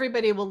 and then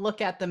everybody will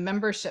look at the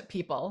membership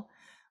people.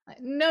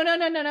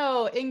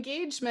 No.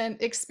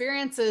 Engagement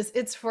experiences,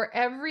 it's for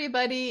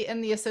everybody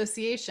in the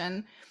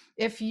association.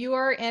 If you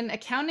are in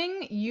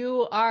accounting,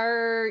 you're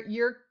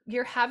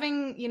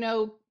having,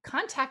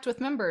 contact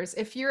with members.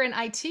 If you're in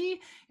IT,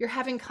 you're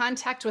having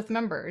contact with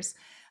members.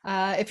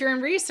 If you're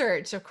in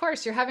research, of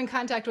course, you're having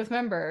contact with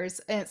members.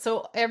 And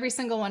so every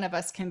single one of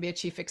us can be a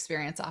chief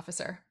experience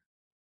officer.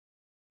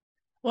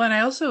 Well, and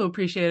I also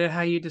appreciated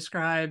how you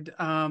described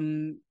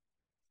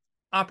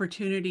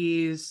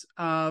opportunities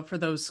for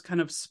those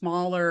kind of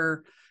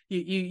smaller,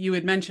 you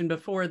had mentioned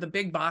before the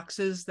big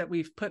boxes that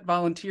we've put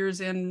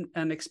volunteers in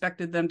and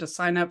expected them to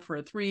sign up for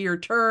a 3-year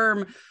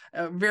term,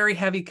 a very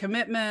heavy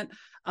commitment.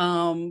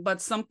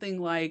 But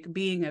something like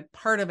being a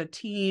part of a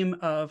team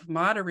of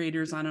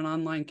moderators on an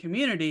online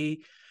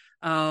community,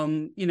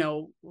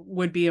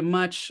 would be a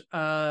much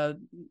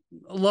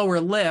lower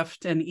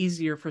lift and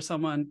easier for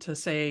someone to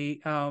say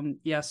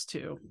yes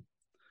to.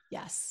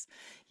 Yes.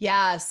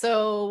 Yeah.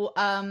 So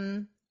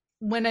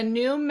when a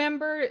new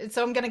member,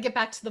 so I'm going to get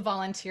back to the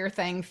volunteer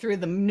thing through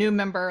the new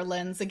member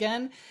lens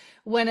again.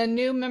 When a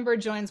new member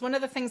joins, one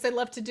of the things they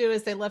love to do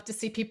is they love to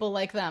see people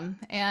like them.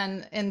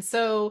 And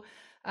so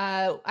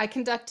I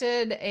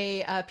conducted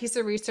a piece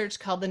of research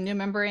called the New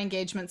Member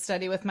Engagement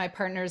Study with my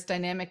partners,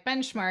 Dynamic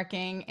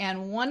Benchmarking.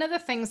 And one of the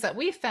things that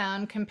we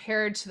found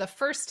compared to the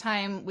first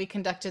time we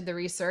conducted the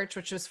research,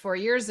 which was 4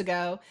 years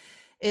ago,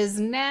 is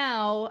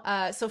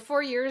now, so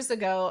 4 years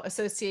ago,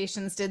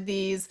 associations did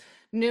these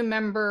new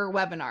member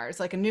webinars,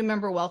 like a new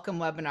member welcome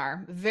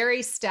webinar,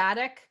 very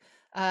static,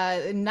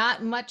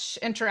 not much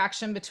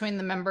interaction between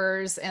the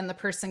members and the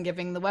person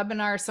giving the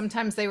webinar.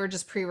 Sometimes they were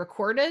just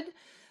pre-recorded.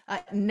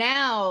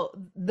 Now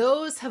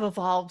those have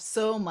evolved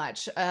so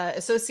much.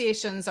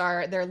 Associations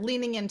they're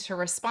leaning into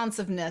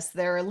responsiveness.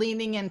 They're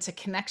leaning into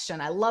connection.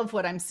 I love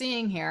what I'm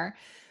seeing here,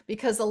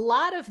 because a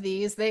lot of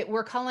these,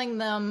 we're calling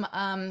them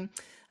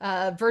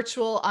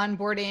virtual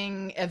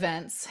onboarding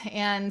events.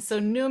 And so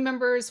new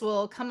members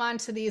will come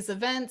onto these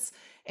events,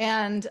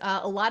 and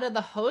a lot of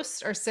the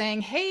hosts are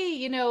saying,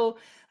 hey,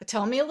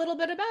 tell me a little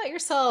bit about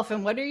yourself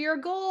and what are your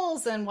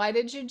goals and why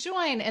did you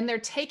join? And they're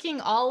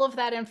taking all of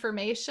that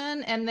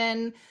information and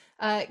then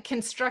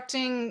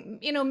constructing,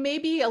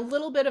 maybe a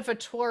little bit of a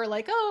tour,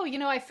 like, oh,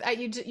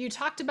 you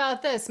talked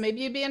about this.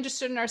 Maybe you'd be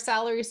interested in our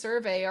salary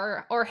survey,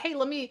 or hey, I'm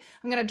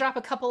going to drop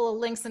a couple of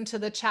links into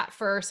the chat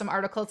for some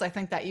articles I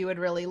think that you would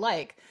really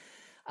like.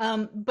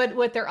 But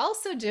what they're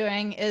also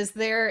doing is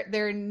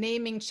they're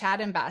naming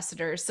chat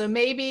ambassadors. So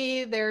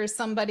maybe there's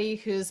somebody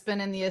who's been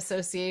in the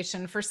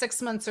association for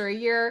 6 months or a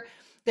year.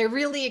 They're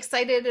really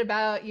excited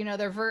about,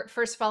 their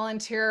first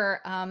volunteer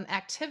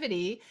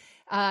activity.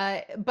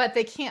 But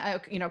they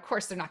can't, of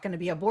course, they're not going to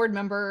be a board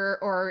member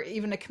or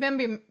even a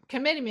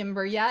committee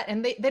member yet.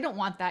 And they don't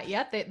want that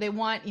yet. They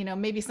want,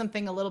 maybe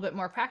something a little bit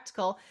more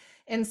practical.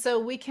 And so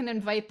we can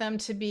invite them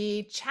to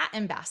be chat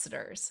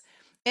ambassadors.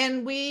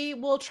 And we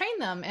will train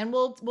them and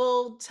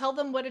we'll tell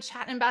them what a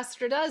chat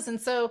ambassador does.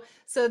 And so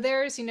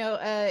there's,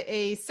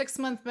 a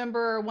 6-month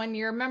member or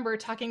 1-year member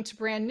talking to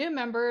brand new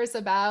members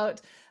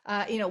about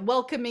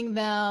welcoming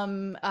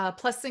them,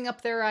 plussing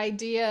up their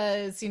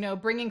ideas,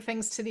 bringing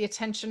things to the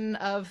attention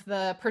of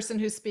the person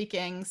who's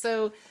speaking.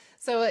 So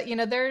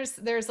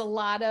there's a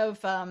lot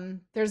of,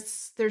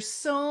 there's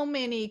so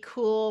many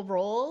cool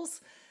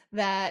roles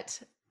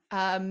that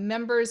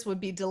members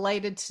would be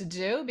delighted to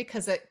do,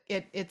 because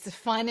it's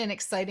fun and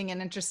exciting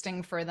and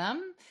interesting for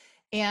them.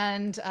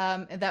 And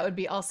that would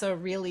be also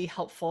really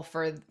helpful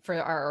for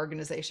our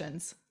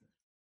organizations.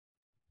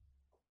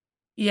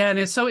 Yeah, and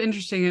it's so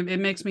interesting. It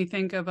makes me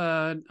think of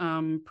a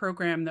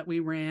program that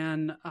we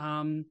ran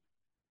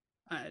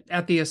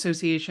at the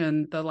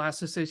association, the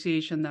last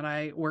association that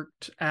I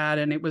worked at,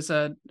 and it was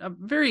a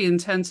very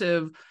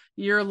intensive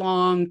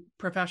year-long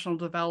professional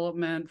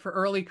development for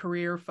early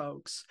career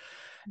folks.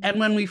 And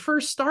when we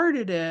first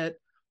started it,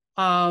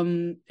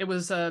 it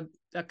was a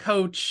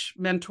coach,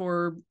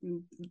 mentor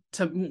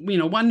to,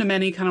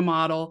 one-to-many kind of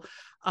model.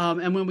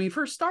 And when we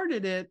first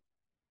started it,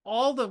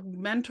 all the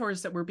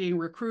mentors that were being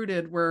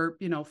recruited were,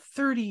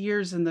 30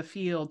 years in the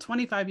field,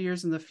 25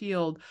 years in the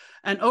field.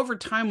 And over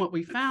time, what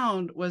we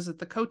found was that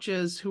the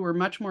coaches who were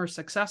much more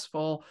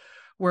successful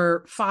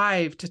were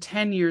 5 to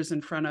 10 years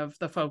in front of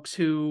the folks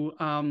who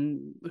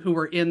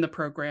were in the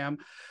program,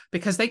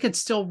 because they could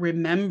still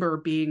remember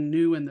being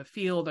new in the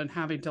field and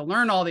having to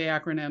learn all the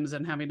acronyms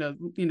and having to,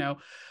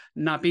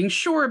 not being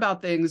sure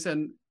about things.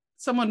 And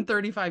someone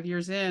 35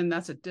 years in,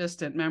 that's a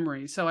distant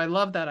memory. So I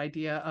love that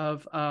idea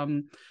of,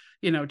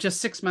 just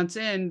 6 months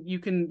in, you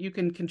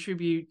can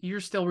contribute. You're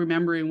still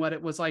remembering what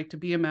it was like to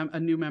be a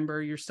new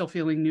member. You're still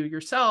feeling new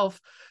yourself,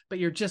 but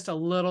you're just a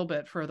little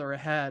bit further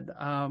ahead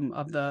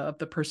of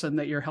the person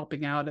that you're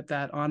helping out at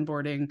that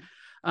onboarding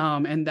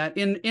and that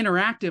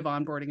interactive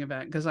onboarding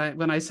event. Because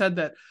when I said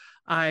that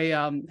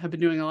I have been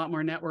doing a lot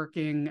more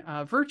networking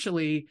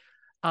virtually,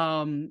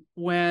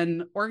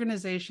 when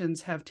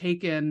organizations have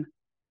taken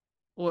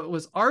what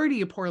was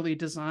already a poorly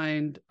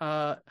designed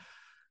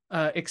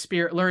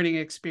learning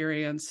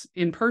experience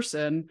in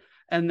person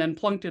and then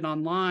plunked it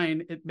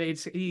online, it made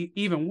it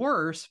even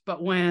worse.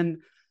 But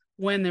when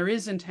there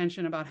is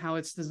intention about how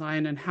it's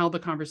designed and how the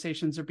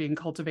conversations are being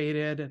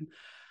cultivated, and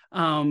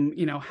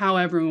how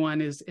everyone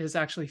is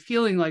actually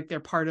feeling like they're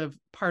part of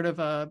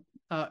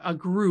a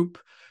group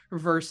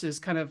versus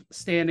kind of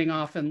standing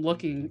off and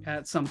looking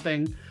at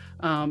something,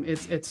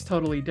 it's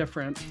totally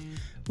different.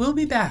 We'll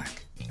be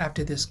back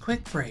after this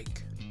quick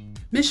break.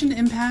 Mission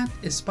Impact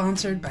is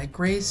sponsored by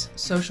Grace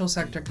Social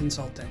Sector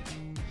Consulting.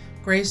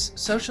 Grace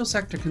Social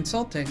Sector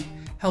Consulting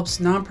helps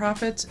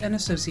nonprofits and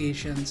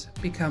associations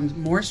become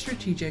more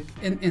strategic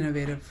and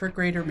innovative for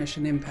greater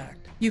mission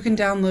impact. You can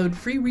download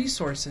free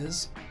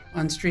resources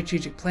on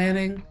strategic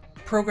planning,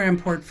 program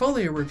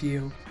portfolio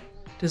review,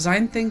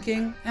 design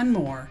thinking, and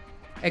more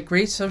at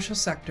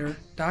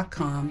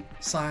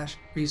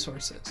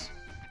greatsocialsector.com/resources.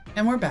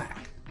 And we're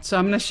back. So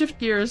I'm going to shift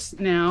gears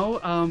now,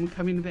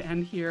 coming to the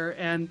end here.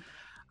 And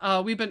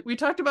we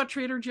talked about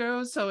Trader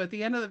Joe's. So at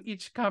the end of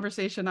each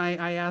conversation,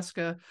 I ask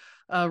a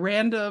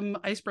random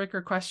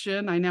icebreaker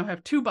question. I now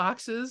have 2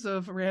 boxes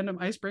of random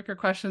icebreaker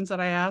questions that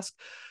I ask.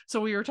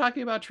 So we were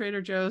talking about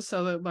Trader Joe's.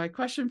 So my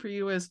question for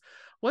you is,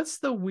 what's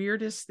the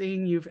weirdest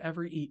thing you've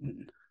ever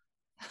eaten?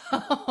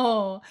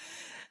 Oh,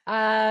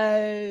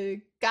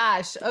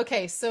 gosh.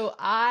 Okay. So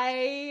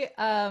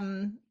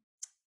I'm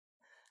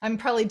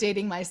probably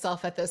dating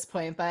myself at this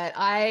point, but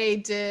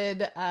I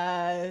did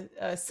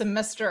a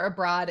semester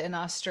abroad in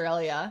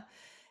Australia.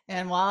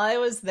 And while I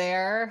was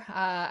there,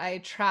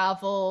 I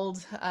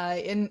traveled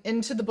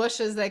into the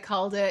bushes, they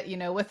called it,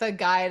 with a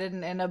guide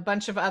and a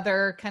bunch of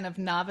other kind of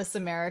novice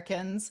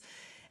Americans.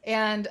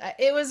 And I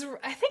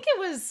think it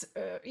was,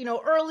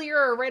 earlier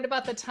or right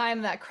about the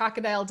time that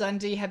Crocodile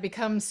Dundee had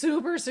become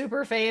super,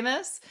 super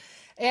famous.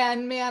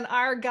 And man,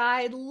 our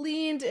guide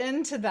leaned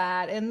into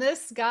that. And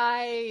this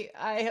guy,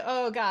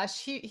 oh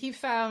gosh, he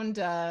found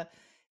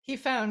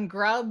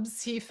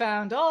grubs, he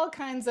found all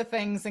kinds of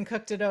things and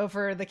cooked it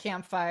over the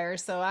campfire.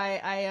 So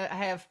I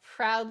have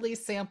proudly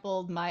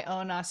sampled my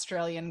own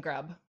Australian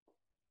grub.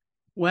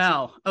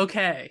 Wow.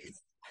 Okay.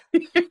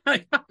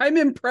 I'm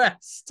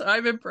impressed.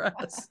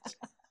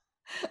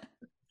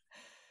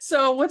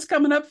 So what's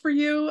coming up for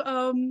you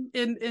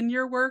in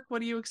your work?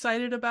 What are you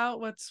excited about?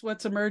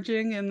 What's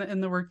emerging in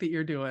the work that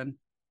you're doing?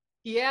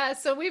 Yeah,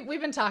 so we've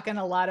been talking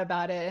a lot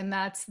about it, and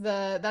that's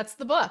the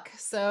book.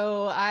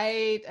 So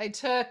I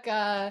took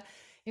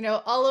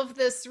all of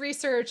this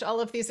research, all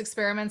of these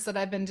experiments that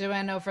I've been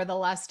doing over the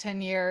last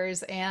 10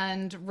 years,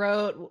 and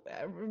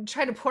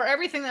tried to pour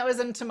everything that was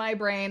into my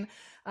brain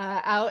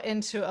out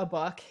into a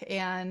book.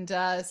 And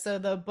so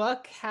the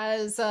book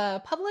has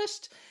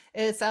published.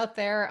 It's out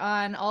there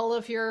on all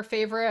of your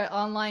favorite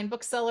online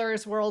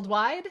booksellers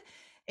worldwide.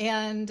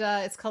 And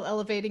it's called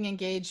Elevating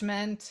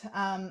Engagement,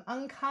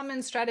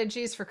 Uncommon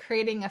Strategies for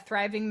Creating a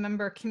Thriving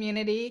Member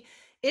Community.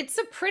 It's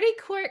a pretty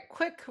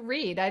quick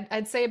read.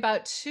 I'd say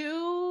about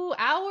 2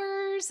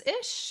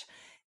 hours-ish.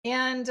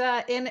 And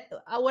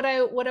what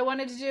I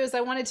wanted to do is I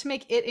wanted to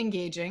make it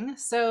engaging.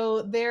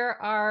 So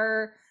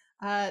there's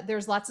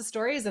lots of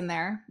stories in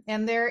there.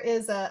 And there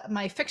is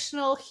my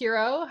fictional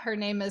hero. Her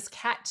name is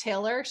Kat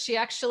Taylor. She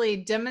actually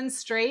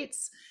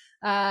demonstrates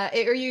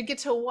or you get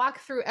to walk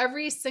through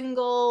every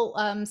single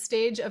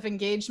stage of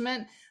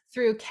engagement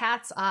through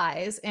Kat's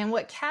eyes. And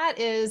what Kat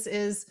is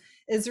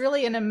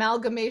really an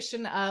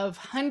amalgamation of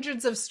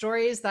hundreds of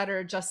stories that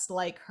are just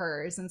like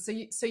hers. And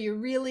so you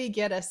really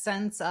get a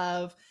sense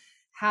of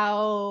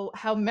how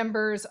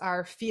members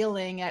are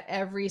feeling at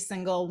every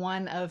single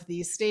one of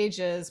these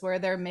stages where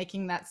they're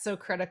making that so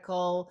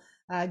critical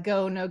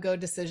go, no go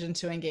decision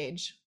to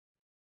engage.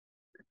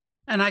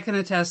 And I can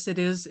attest, it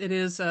is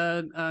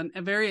a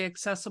very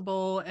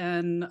accessible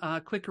and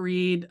quick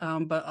read,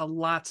 but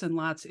lots and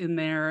lots in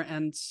there,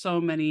 and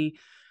so many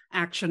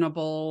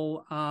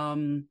actionable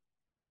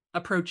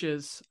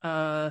approaches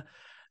that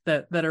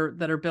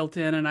are built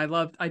in. And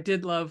I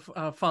did love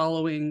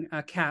following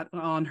Kat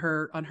on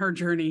her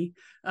journey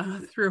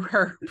through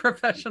her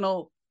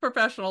professional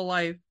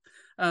life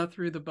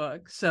through the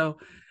book. So,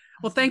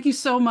 well, thank you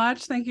so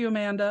much. Thank you,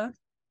 Amanda.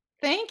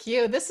 Thank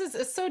you.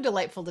 It's so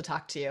delightful to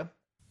talk to you.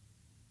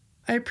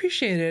 I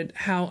appreciated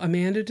how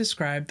Amanda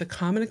described the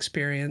common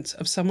experience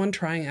of someone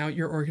trying out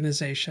your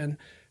organization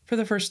for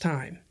the first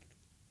time.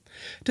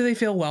 Do they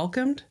feel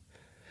welcomed?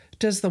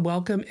 Does the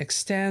welcome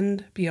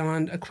extend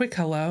beyond a quick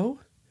hello?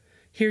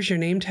 Here's your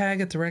name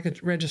tag at the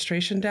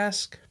registration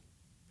desk.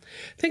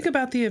 Think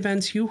about the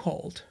events you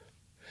hold.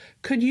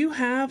 Could you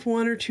have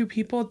 1 or 2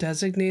 people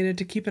designated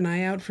to keep an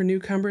eye out for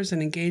newcomers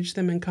and engage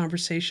them in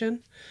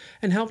conversation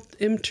and help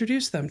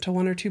introduce them to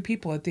 1 or 2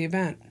 people at the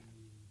event?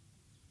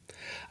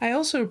 I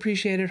also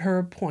appreciated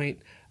her point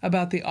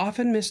about the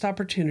often missed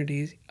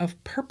opportunities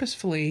of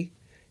purposefully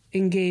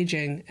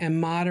engaging and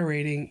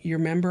moderating your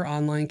member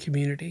online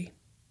community.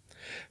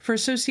 For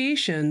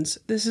associations,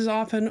 this is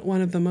often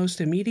one of the most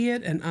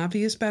immediate and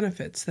obvious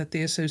benefits that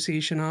the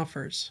association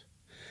offers.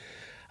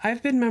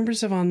 I've been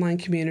members of online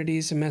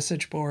communities and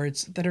message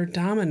boards that are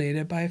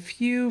dominated by a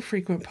few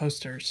frequent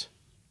posters.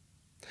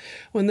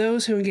 When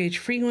those who engage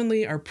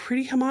frequently are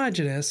pretty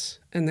homogenous,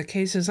 and the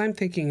cases I'm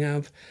thinking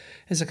of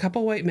is a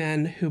couple white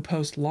men who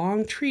post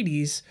long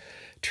treatises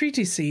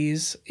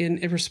in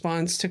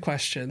response to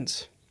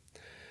questions.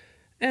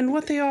 And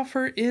what they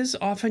offer is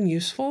often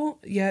useful,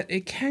 yet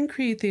it can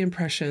create the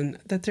impression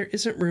that there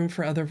isn't room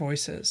for other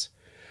voices.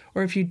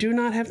 Or if you do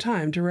not have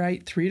time to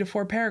write 3 to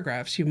 4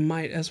 paragraphs, you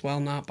might as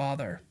well not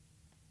bother.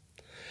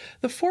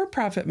 The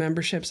for-profit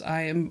memberships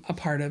I am a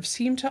part of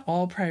seem to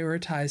all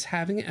prioritize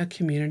having a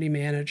community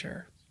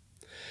manager.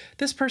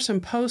 This person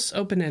posts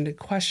open-ended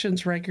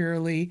questions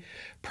regularly,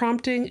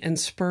 prompting and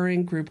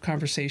spurring group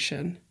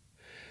conversation.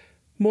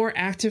 More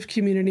active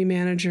community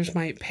managers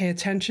might pay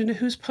attention to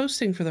who's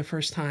posting for the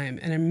first time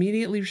and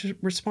immediately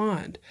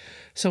respond.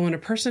 So when a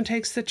person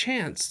takes the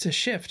chance to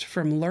shift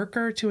from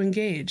lurker to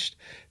engaged,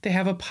 they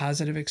have a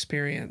positive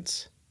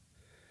experience.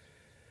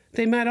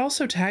 They might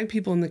also tag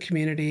people in the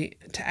community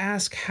to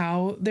ask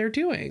how they're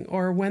doing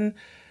or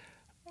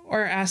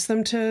ask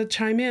them to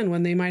chime in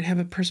when they might have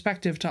a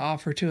perspective to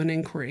offer to an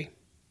inquiry.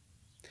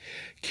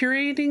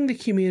 Curating the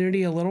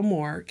community a little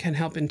more can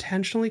help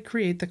intentionally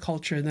create the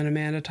culture that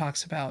Amanda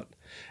talks about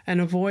and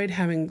avoid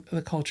having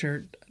the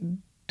culture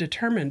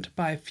determined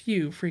by a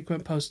few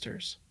frequent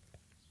posters.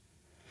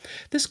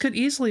 This could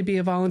easily be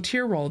a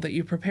volunteer role that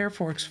you prepare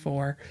folks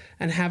for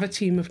and have a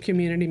team of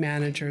community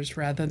managers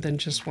rather than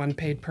just one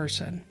paid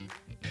person.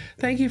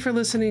 Thank you for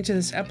listening to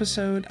this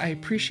episode. I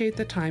appreciate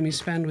the time you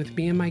spend with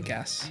me and my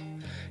guests.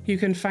 You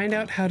can find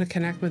out how to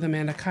connect with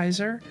Amanda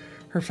Kaiser,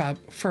 her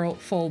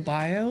full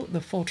bio,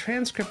 the full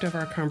transcript of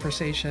our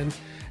conversation,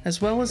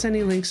 as well as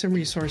any links and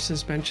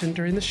resources mentioned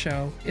during the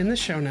show in the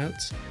show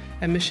notes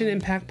at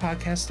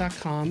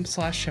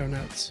missionimpactpodcast.com/show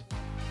notes.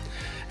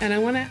 And I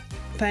want to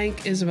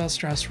thank Isabel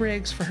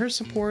Strauss-Riggs for her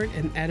support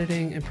in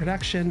editing and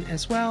production,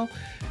 as well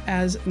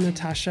as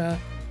Natasha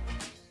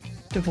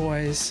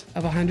DeVoys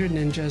of 100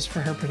 Ninjas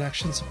for her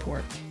production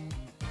support.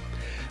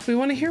 We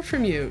want to hear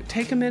from you.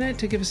 Take a minute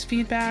to give us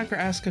feedback or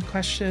ask a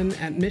question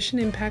at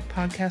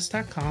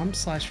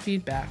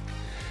missionimpactpodcast.com/feedback.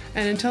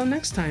 And until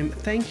next time,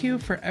 thank you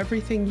for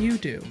everything you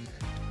do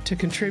to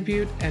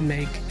contribute and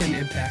make an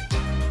impact.